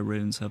places where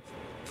runes have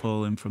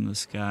fallen from the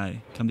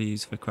sky. Can be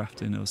used for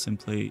crafting or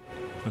simply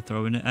for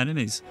throwing at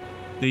enemies.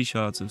 These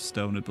shards of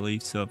stone are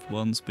believed to have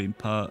once been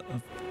part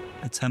of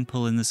a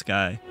temple in the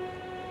sky.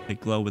 They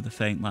glow with a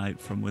faint light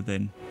from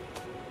within.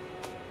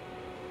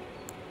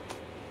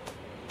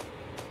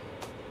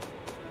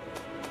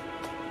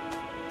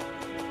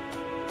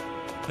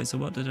 Wait, so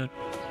what did I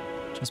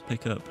just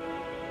pick up?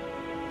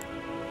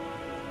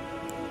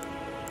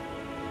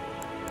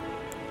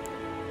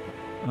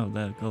 Oh,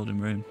 there,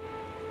 golden rune.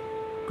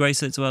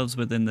 Grace that dwells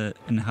within the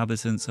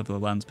inhabitants of the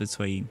lands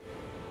between.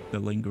 The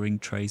lingering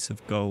trace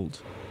of gold.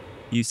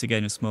 Used to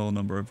gain a small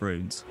number of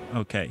runes.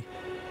 Okay.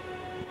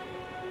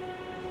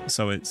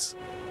 So it's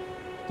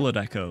blood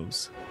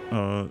echoes.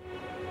 Or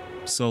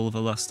soul of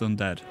a last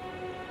undead.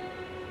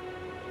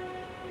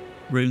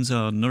 Runes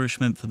are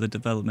nourishment for the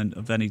development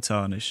of any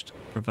tarnished,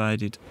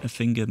 provided a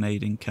finger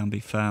maiden can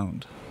be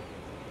found.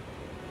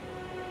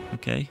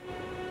 Okay.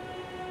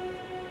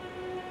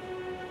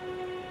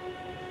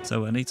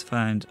 So I need to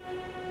find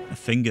a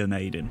finger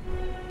maiden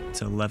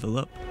to level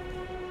up.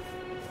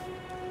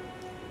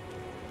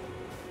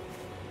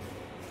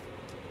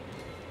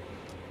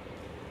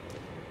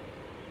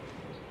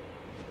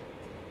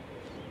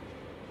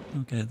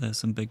 Okay, there's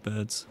some big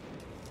birds.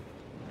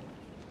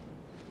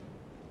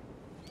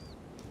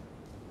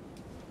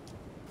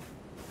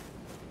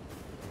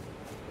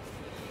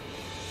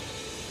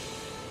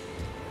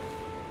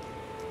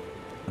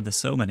 And there's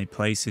so many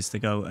places to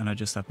go and I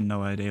just have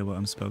no idea what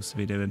I'm supposed to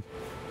be doing.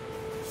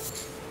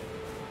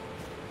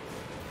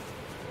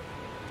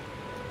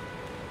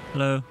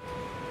 Hello.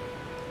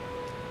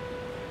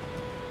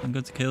 I'm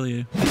good to kill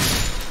you.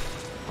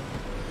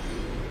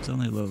 It's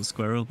only a little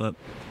squirrel, but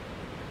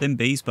thin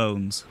bee's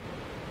bones.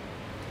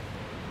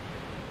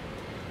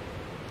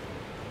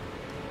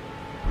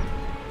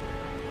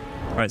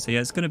 Right, so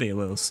yeah, it's going to be a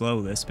little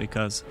slow this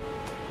because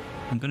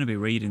I'm going to be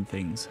reading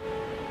things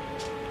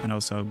and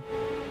also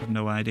have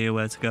no idea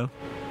where to go.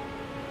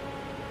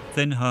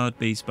 Thin, hard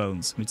beast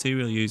bones,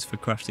 material used for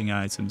crafting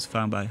items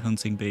found by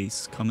hunting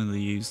beasts, commonly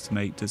used to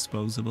make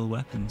disposable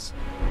weapons.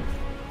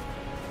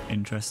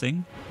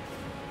 Interesting.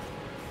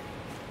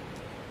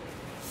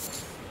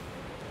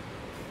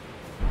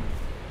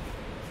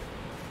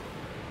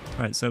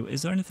 Right, so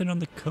is there anything on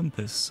the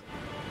compass?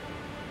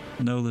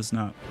 No, there's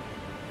not.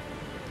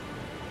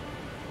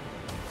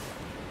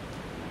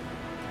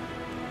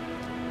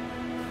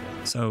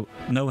 So,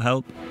 no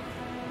help,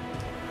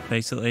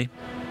 basically.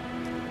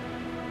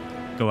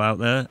 Go out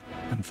there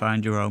and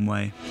find your own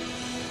way.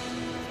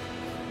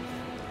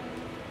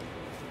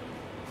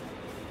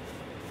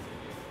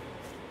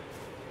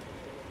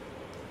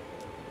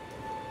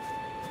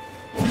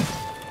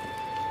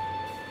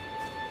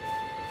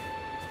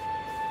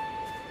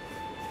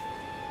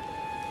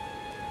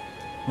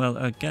 Well,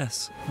 I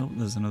guess... Oh,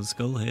 there's another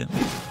skull here.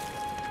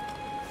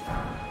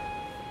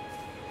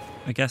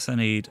 I guess I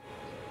need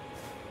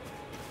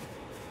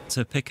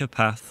to pick a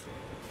path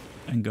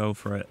and go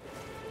for it.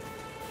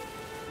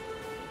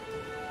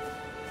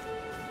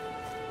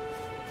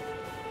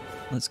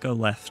 Let's go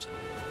left.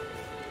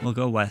 We'll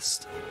go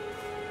west.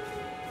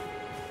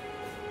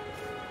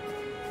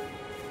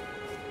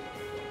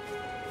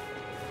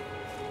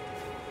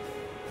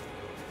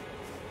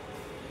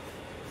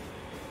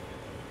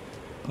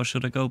 Or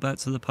should I go back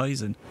to the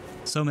poison?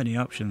 So many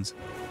options.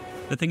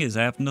 The thing is,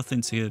 I have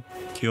nothing to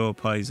cure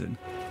poison.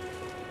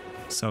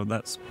 So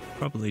that's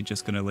probably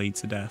just going to lead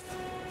to death.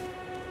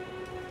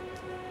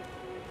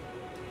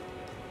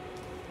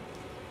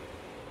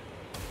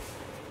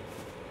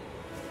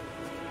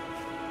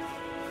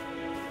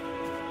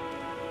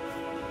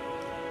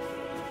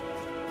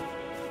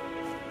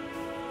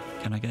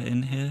 Can I get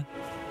in here?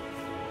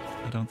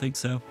 I don't think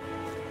so.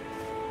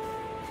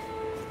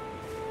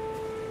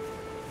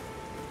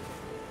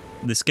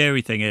 The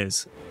scary thing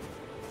is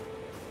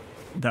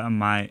that I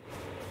might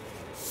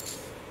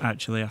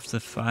actually have to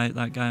fight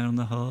that guy on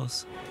the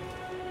horse.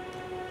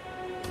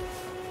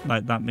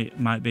 Like, that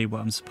might be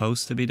what I'm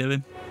supposed to be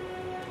doing.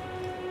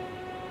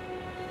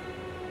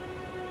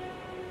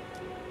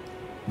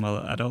 Well,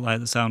 I don't like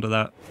the sound of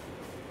that.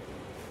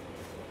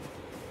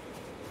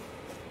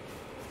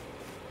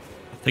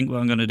 I think what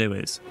I'm going to do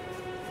is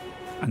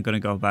I'm going to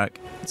go back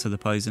to the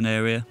poison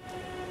area.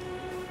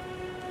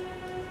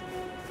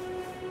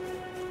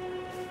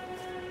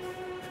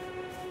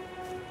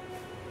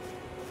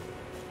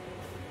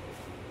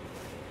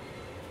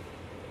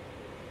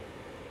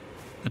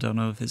 I don't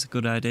know if it's a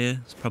good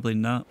idea, it's probably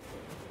not,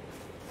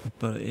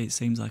 but it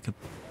seems like a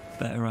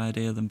better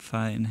idea than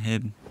fighting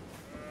him.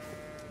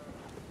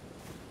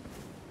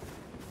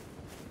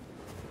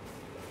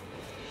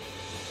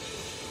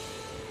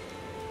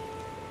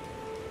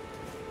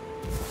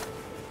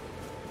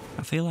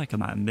 I feel like I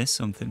might have missed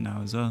something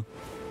now as well.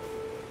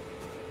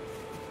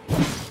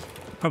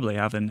 Probably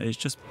haven't, it's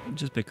just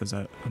because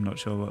I'm not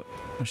sure what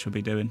I should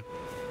be doing.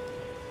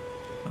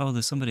 Oh,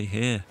 there's somebody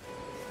here.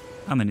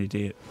 I'm an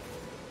idiot.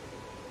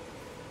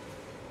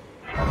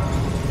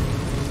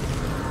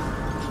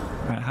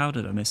 Right, how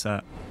did I miss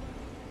that?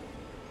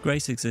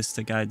 Grace exists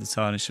to guide the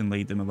Tarnished and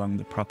lead them along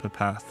the proper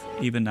path.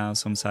 Even now,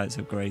 some sites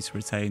of grace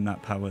retain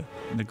that power,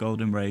 and the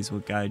golden rays will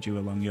guide you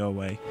along your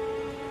way.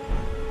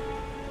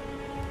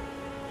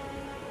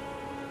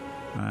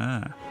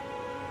 Ah.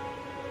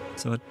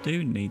 So I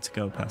do need to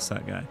go past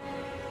that guy.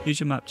 Use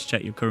your map to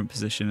check your current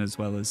position as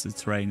well as the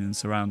terrain and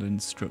surrounding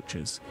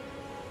structures.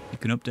 You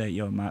can update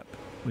your map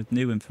with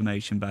new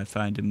information by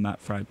finding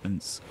map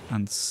fragments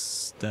and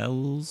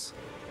stels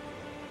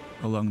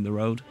along the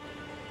road.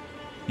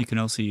 You can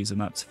also use a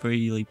map to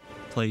freely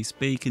place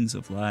beacons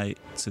of light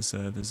to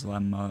serve as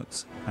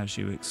landmarks as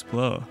you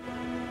explore.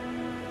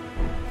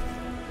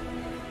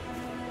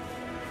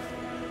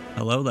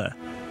 Hello there.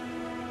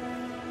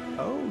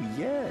 Oh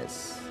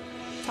yes,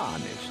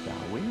 Tarnished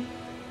are we?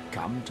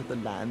 Come to the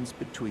lands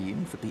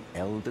between for the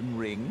Elden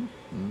Ring,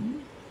 hmm?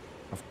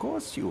 Of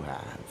course you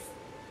have.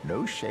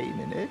 No shame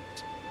in it.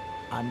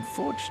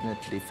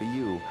 Unfortunately for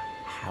you,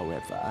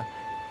 however,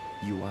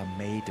 you are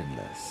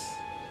maidenless.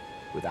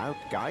 Without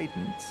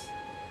guidance,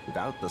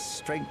 without the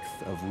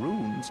strength of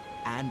runes,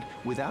 and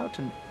without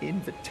an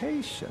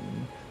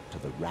invitation to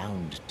the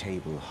Round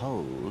Table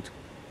Hold,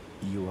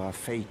 you are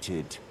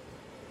fated,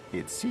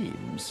 it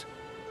seems,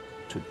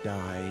 to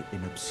die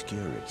in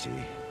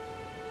obscurity.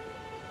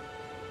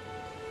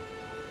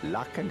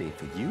 Luckily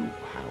for you,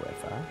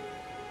 however,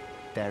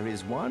 there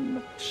is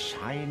one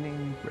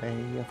shining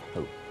ray of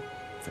hope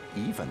for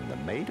even the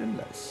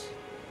maidenless.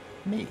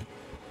 Me.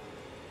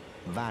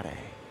 Vare.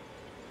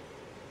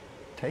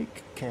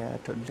 Take care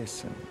to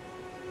listen.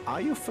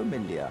 Are you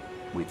familiar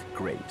with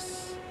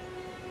grace?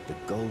 The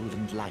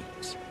golden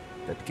light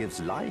that gives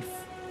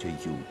life to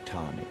you,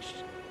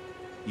 Tarnished.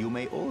 You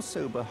may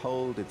also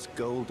behold its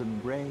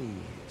golden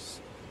rays,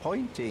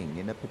 pointing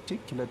in a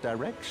particular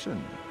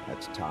direction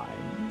at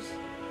times.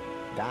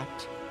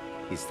 That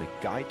is the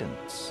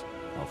guidance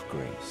of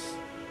grace,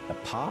 a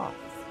path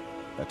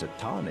that a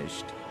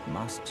Tarnished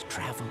must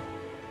travel.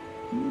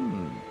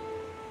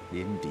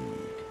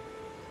 Indeed.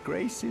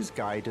 Grace's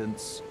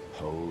guidance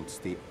holds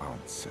the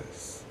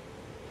answers.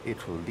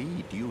 It will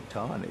lead you,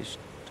 Tarnished,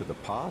 to the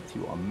path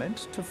you are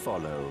meant to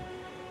follow,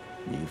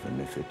 even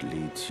if it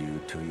leads you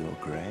to your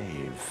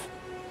grave.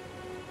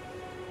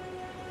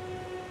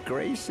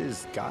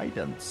 Grace's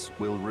guidance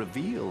will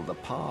reveal the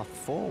path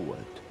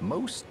forward,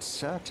 most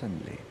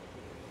certainly,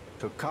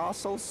 to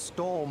Castle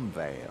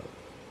Stormvale,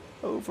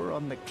 over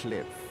on the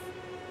cliff,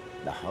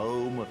 the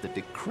home of the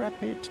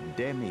decrepit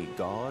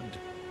demigod,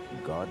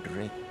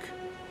 Godric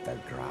the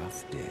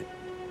Grafted.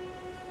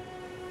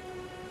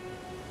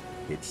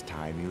 It's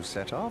time you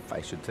set off,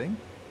 I should think,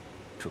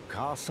 to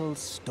Castle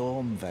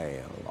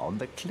Stormvale on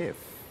the cliff,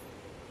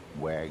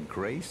 where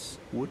Grace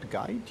would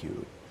guide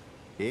you,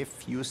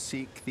 if you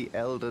seek the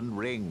Elden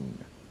Ring,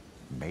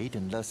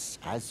 maidenless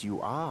as you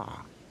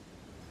are.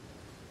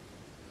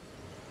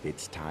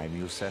 It's time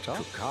you set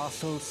off to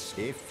castles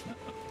if...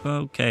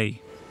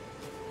 Okay.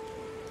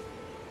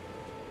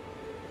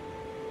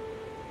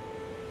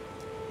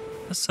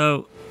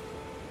 So...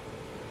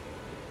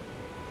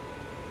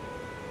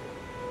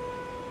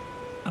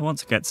 I want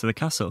to get to the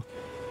castle.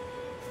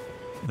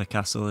 the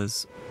castle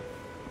is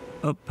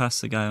up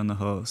past the guy on the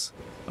horse.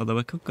 Although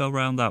I could go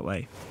round that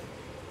way.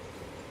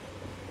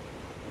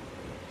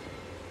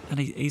 And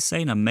he's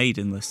saying I'm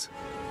maidenless.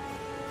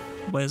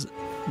 Where's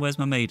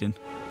my maiden?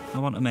 I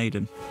want a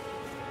maiden.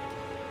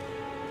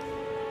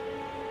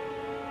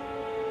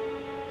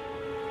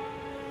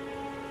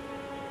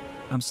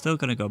 I'm still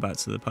going to go back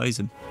to the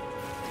poison.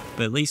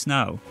 But at least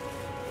now,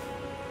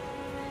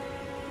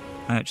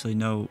 I actually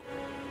know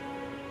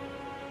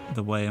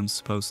the way I'm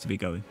supposed to be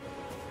going.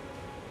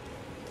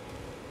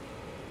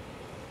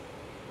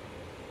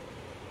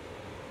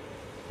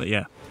 But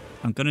yeah,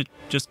 I'm going to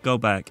just go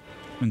back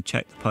and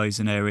check the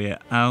poison area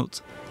out.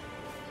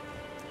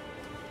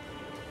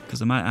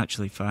 Because I might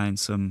actually find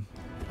some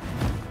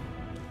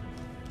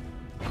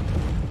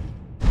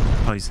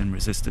poison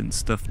resistant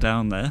stuff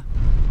down there.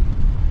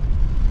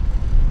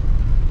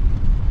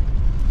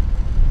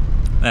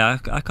 Yeah,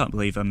 I can't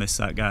believe I missed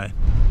that guy.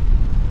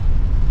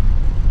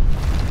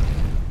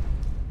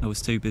 I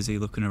was too busy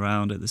looking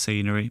around at the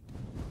scenery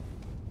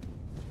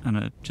and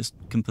I just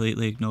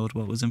completely ignored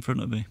what was in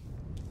front of me.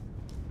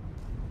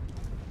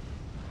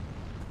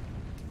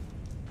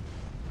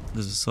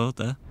 There's a sword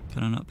there.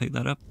 Can I not pick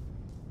that up?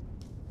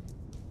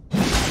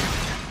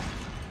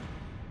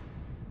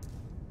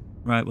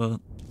 Right,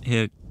 well,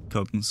 here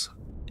comes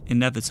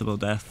inevitable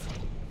death.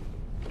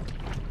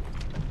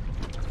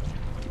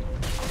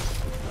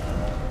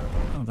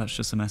 Oh, that's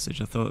just a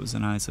message. I thought it was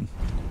an item.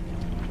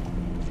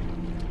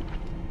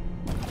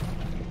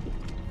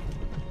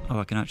 Oh,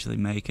 I can actually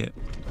make it.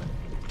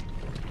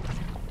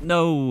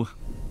 No!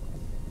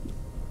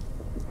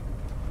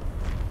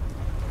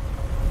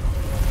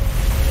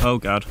 Oh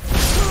god.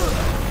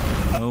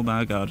 Oh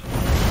my god.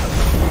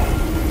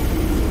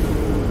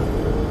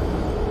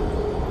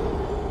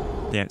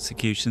 The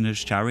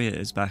executioner's chariot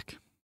is back.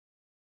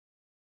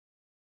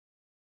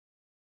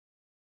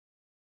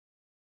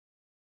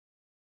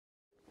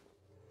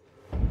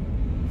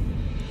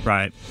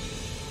 Right.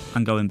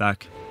 I'm going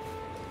back.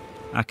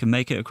 I can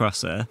make it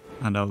across there,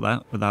 I know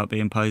that, without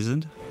being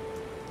poisoned.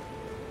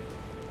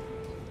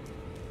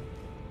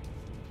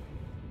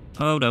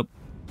 Oh no.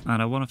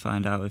 And I want to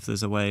find out if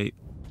there's a way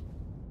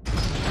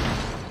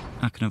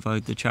I can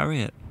avoid the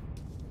chariot.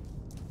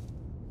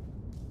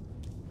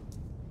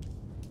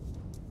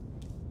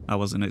 I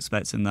wasn't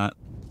expecting that.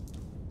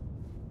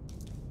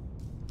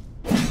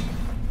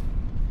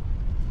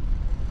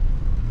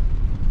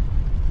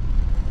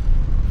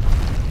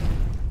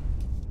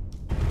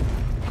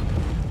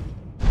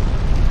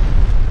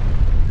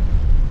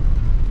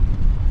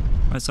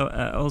 Right, so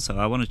also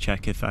I want to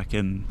check if I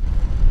can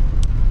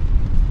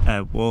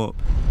warp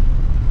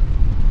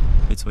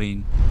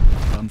between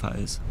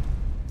bonfires.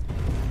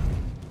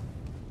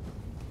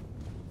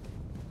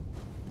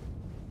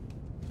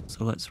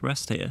 So let's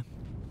rest here.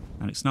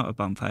 And it's not a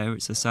bonfire,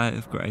 it's a site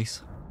of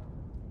grace.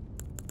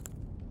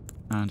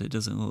 And it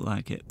doesn't look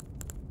like it.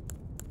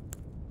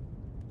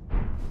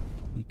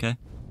 Okay.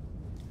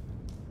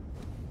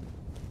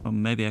 Well,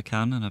 maybe I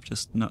can, and I've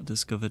just not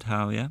discovered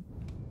how yet.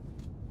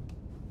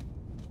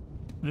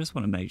 I just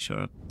want to make sure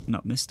I've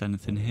not missed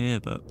anything here,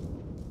 but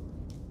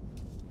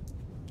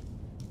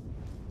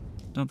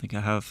I don't think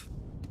I have.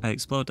 I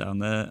explored down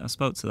there, I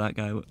spoke to that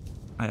guy.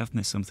 I have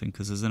missed something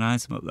because there's an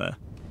item up there.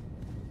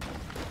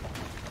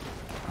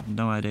 I have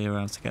no idea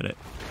how to get it.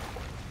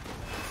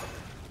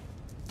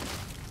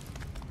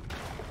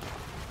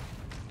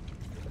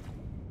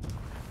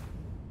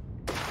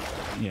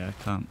 Yeah,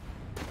 I can't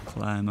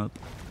climb up.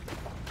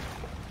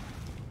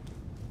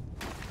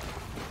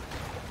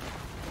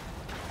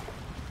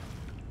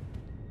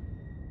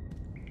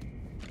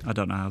 I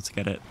don't know how to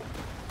get it.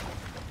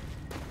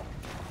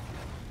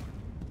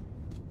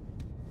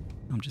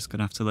 I'm just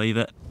gonna have to leave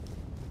it.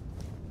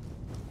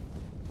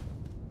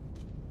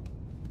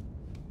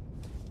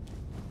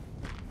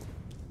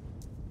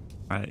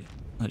 Right,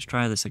 let's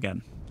try this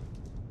again.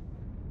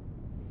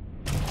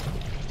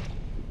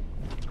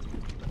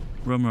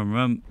 Run, run,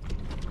 run.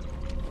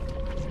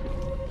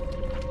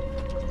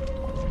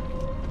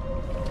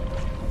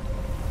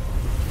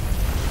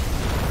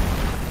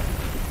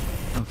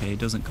 Okay, it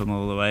doesn't come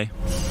all the way.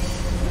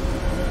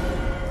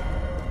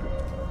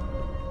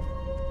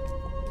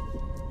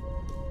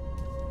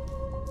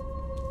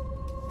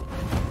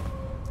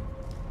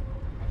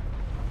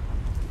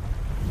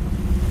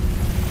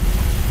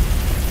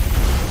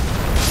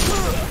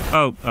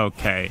 Oh,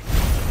 okay.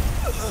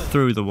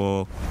 Through the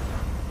wall.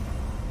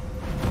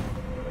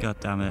 God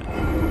damn it.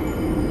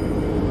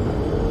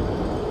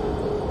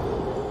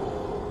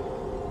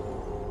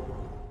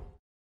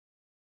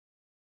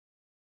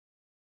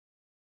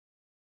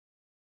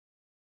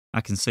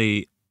 I can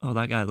see... Oh,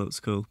 that guy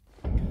looks cool.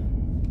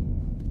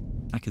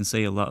 I can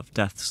see a lot of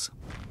deaths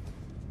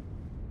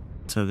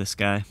to this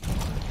guy.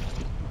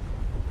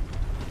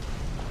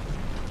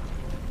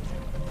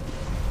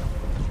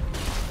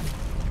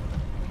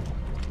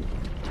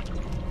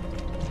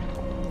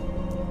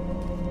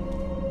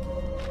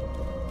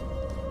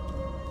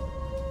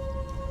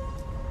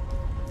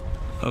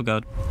 Oh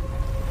god.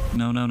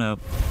 No, no, no.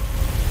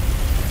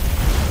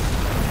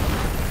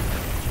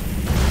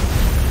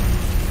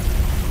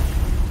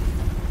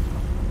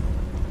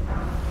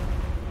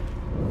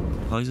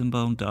 Poison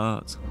bone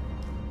dart.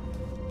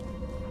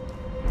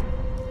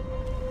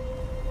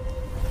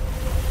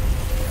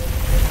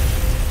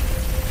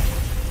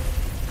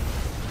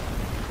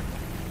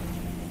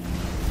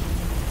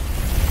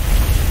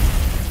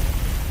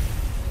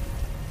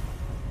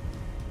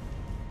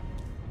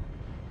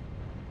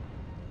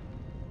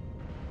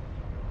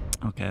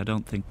 Okay, I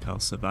don't think I'll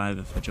survive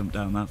if I jump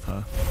down that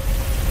far.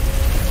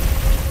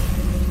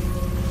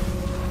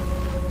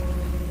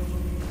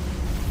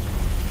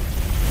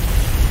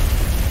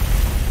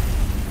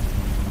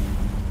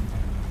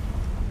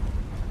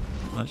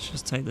 Let's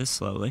just take this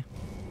slowly.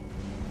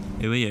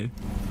 Who are you?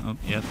 Oh,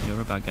 yep, you're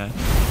a bad guy.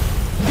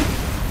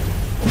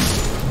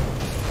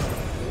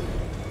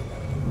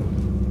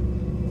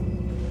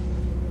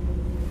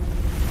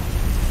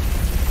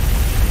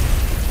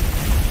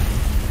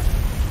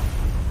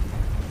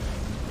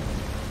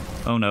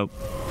 Oh no.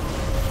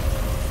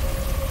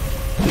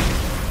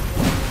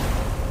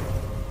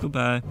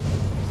 Goodbye.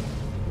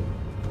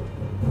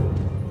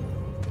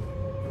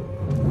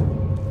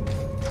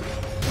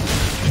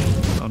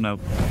 Oh no.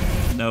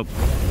 Nope.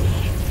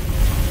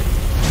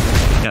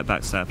 Get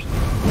backstabbed.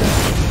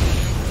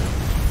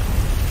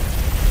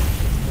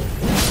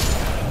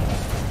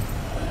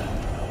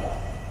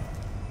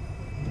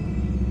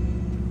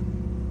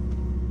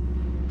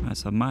 Right,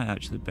 so I might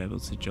actually be able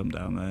to jump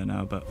down there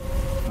now, but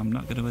I'm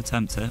not going to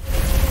attempt it.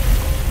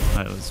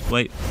 Right, let's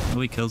wait. Oh,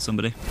 we killed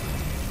somebody.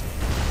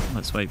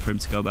 Let's wait for him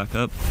to go back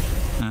up.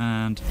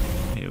 And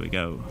here we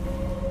go.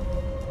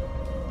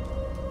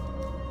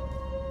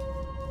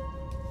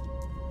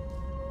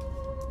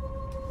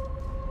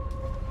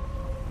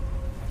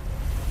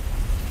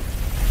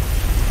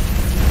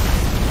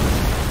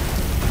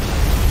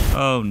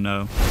 Oh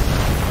no.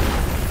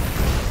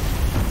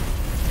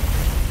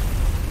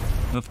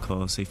 Of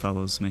course he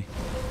follows me.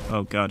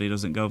 Oh god, he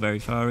doesn't go very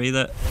far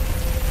either.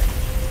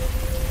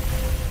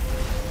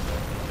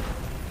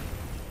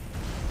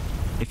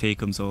 If he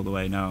comes all the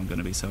way now, I'm going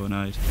to be so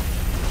annoyed.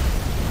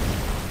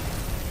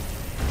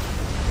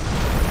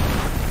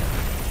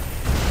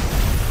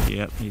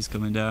 Yep, he's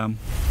coming down.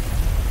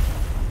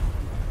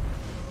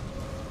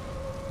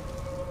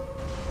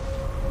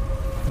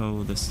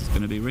 Oh, this is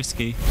going to be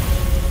risky.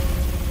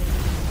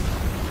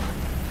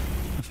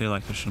 I feel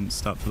like I shouldn't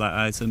stop for that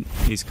item.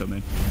 He's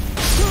coming.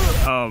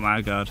 Oh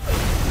my god.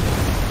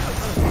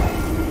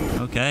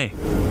 Okay.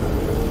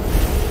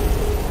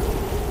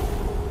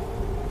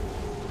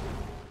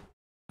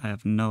 I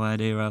have no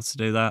idea how to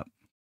do that.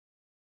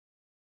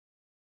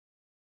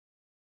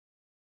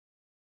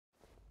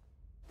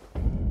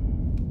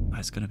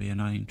 It's going to be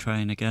annoying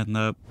trying again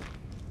though.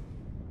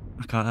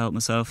 I can't help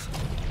myself.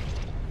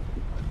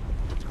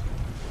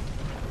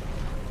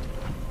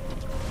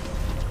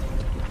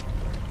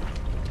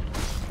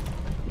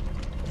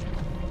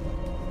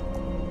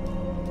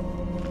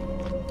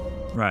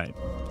 Right.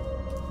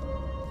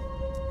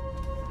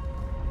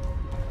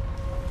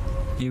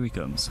 Here he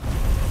comes.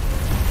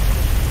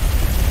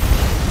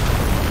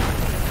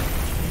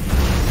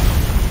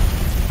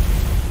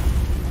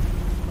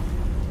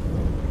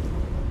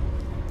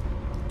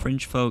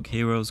 Fringe Folk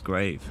Hero's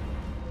Grave.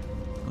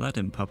 Well, that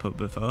didn't pop up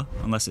before,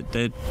 unless it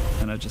did,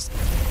 and I just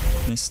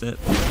missed it.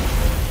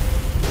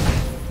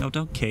 No,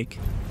 don't kick.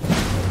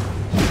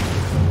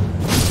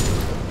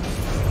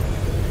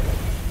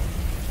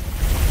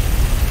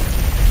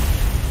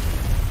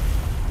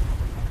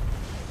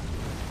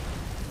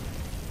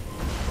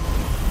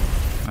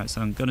 Right,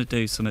 so I'm gonna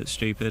do something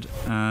stupid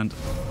and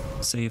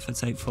see if I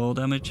take fall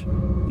damage.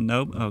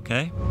 Nope,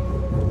 okay.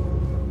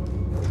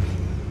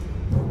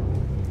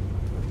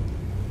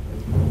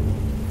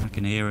 I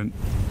can hear him.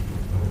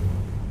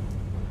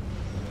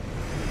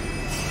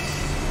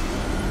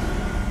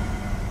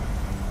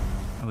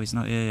 Oh, he's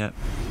not here yet.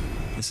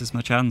 This is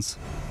my chance.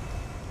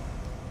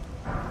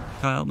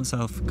 Can't help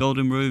myself.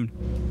 Golden rune.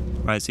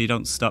 Right, so you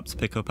don't stop to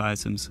pick up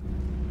items.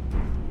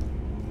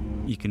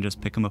 You can just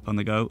pick them up on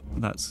the go.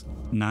 That's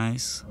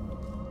nice.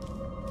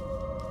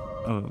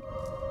 Oh.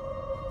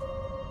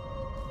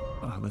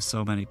 Oh, there's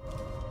so many.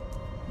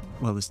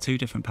 Well, there's two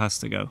different paths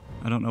to go.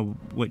 I don't know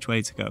which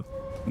way to go.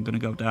 I'm gonna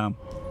go down.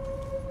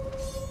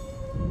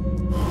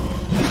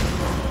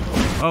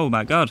 Oh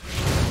my god.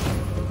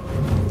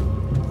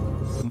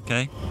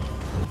 Okay.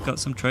 I've got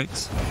some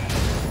tricks.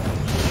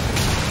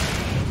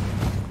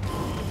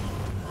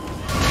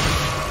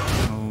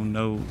 Oh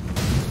no.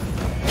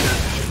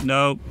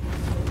 No.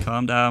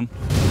 Calm down.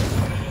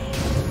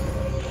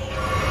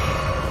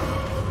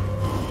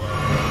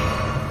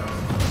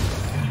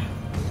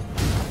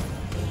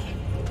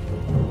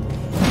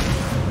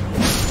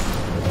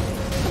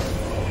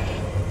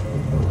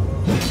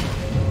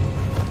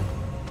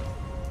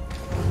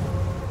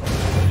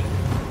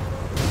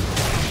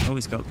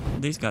 Oh,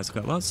 these guys have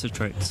got lots of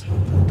tricks.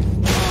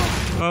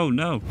 Oh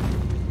no.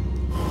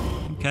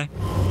 Okay.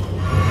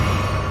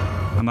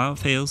 I'm out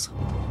of heals.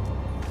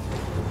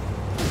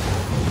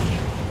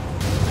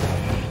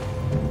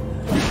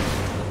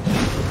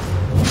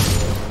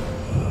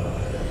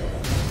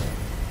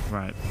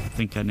 Right, I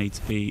think I need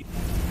to be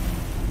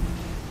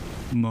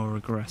more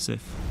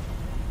aggressive.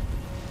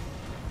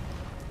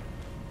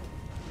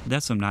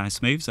 There's some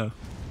nice moves though.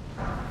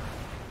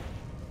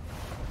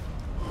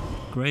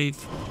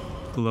 Grave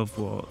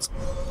Glovewort.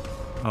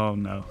 Oh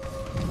no.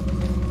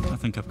 I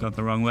think I've gone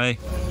the wrong way.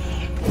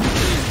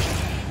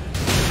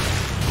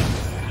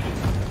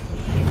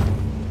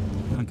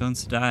 I'm going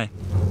to die.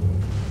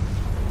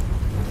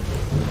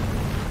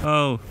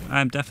 Oh,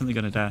 I'm definitely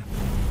going to die.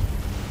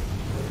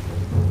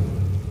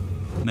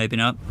 Maybe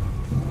not.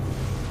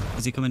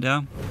 Is he coming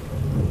down?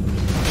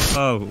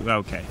 Oh,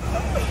 okay.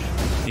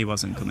 He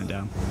wasn't coming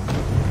down.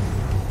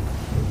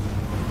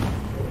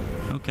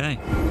 Okay.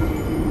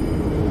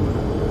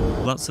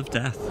 Lots of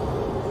death.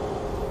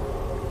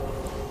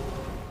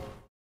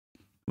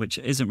 Which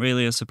isn't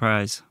really a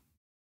surprise.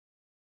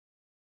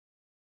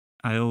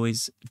 I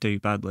always do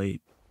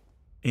badly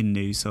in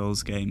new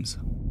Souls games.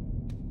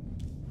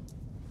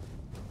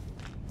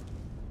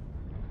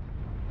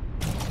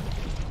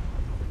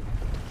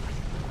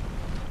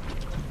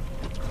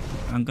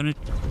 I'm gonna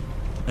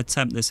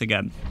attempt this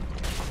again.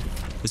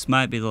 This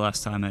might be the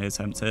last time I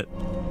attempt it.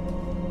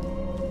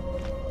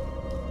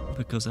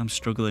 Because I'm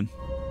struggling.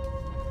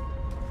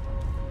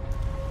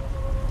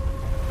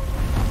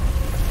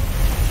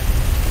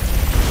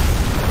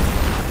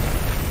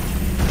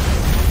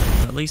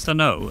 At least I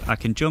know I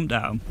can jump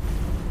down.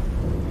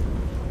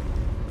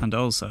 And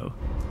also,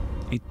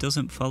 it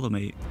doesn't follow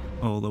me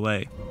all the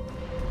way.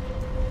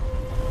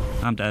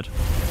 I'm dead.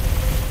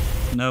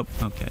 Nope.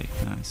 Okay,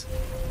 nice.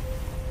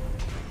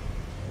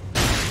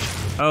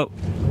 Oh.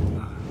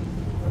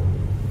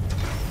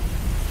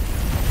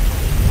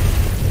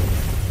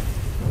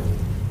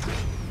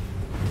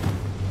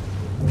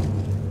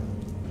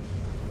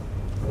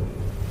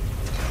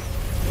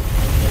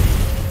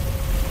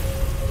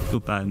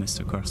 Goodbye,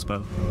 Mr.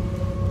 Crossbow.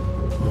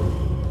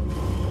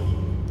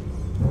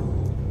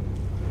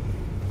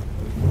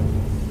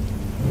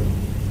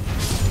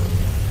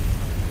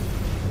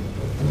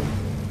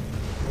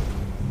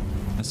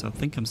 So I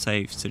think I'm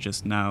safe to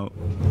just now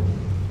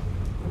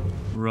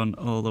run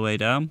all the way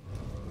down.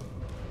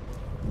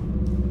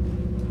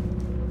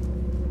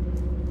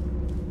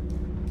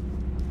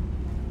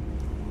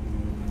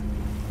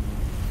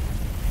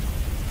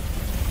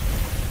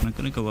 I'm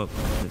gonna go up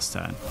this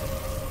time.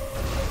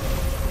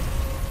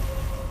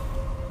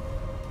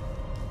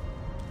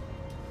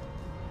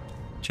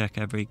 Check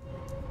every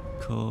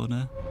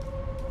corner.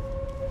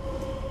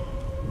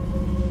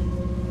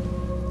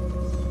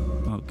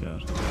 Oh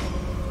god.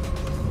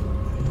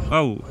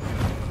 Oh!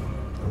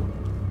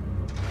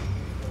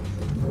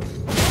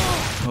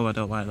 Oh, I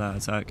don't like that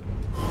attack.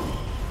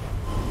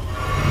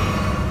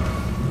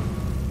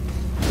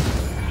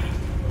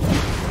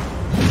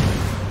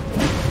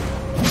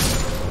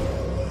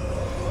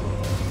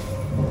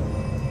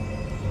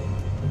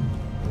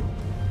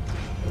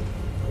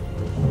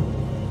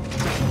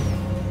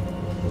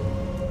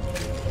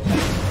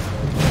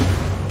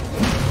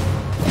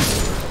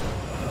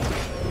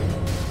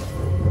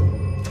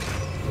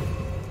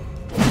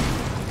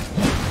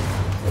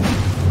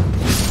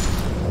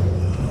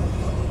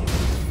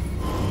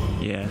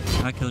 Yeah,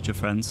 I killed your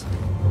friends.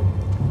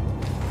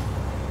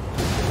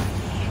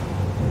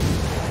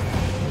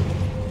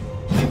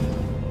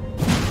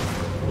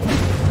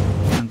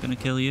 I'm gonna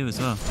kill you as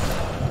well.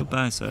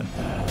 Goodbye, sir.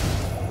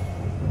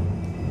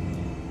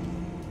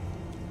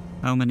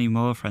 How many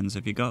more friends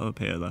have you got up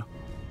here, though?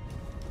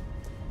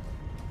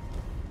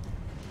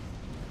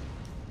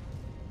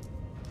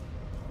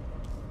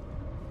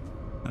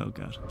 Oh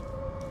god.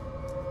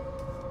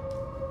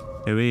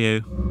 Who are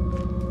you?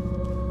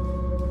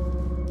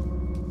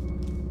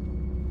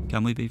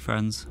 Can we be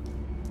friends?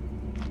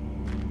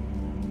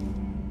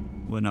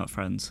 We're not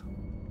friends.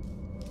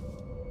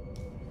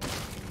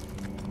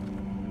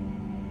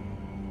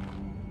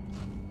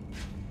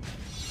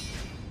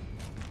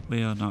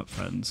 We are not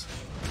friends.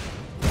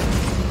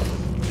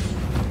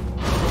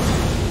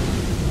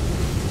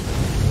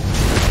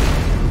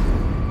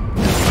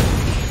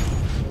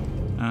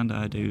 And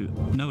I do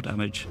no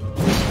damage.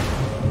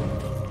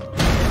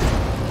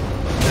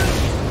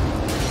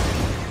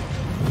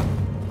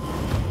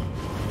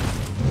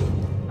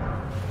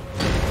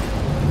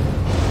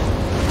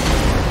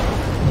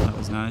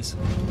 Nice.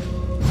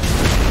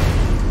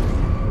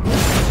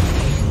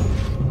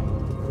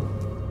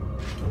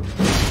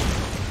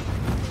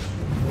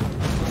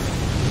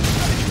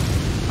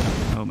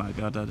 Oh my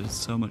god, that did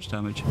so much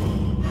damage.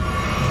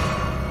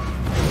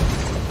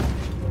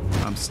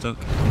 I'm stuck.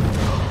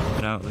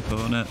 Get out of the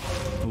corner.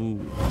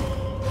 Ooh.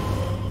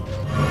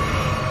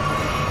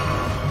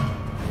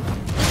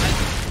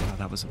 Oh,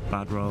 that was a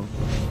bad roll.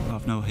 I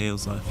have no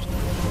heals left.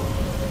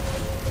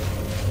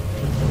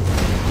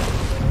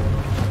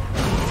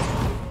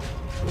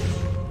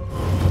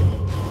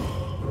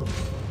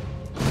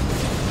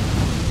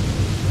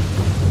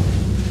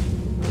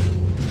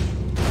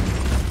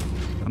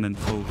 I'm in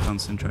full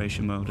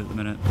concentration mode at the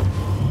minute.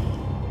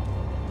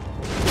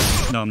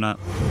 No, I'm not.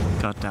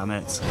 God damn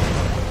it.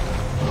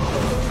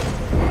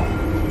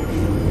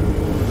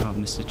 Oh,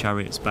 Mr.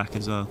 Chariot's back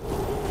as well.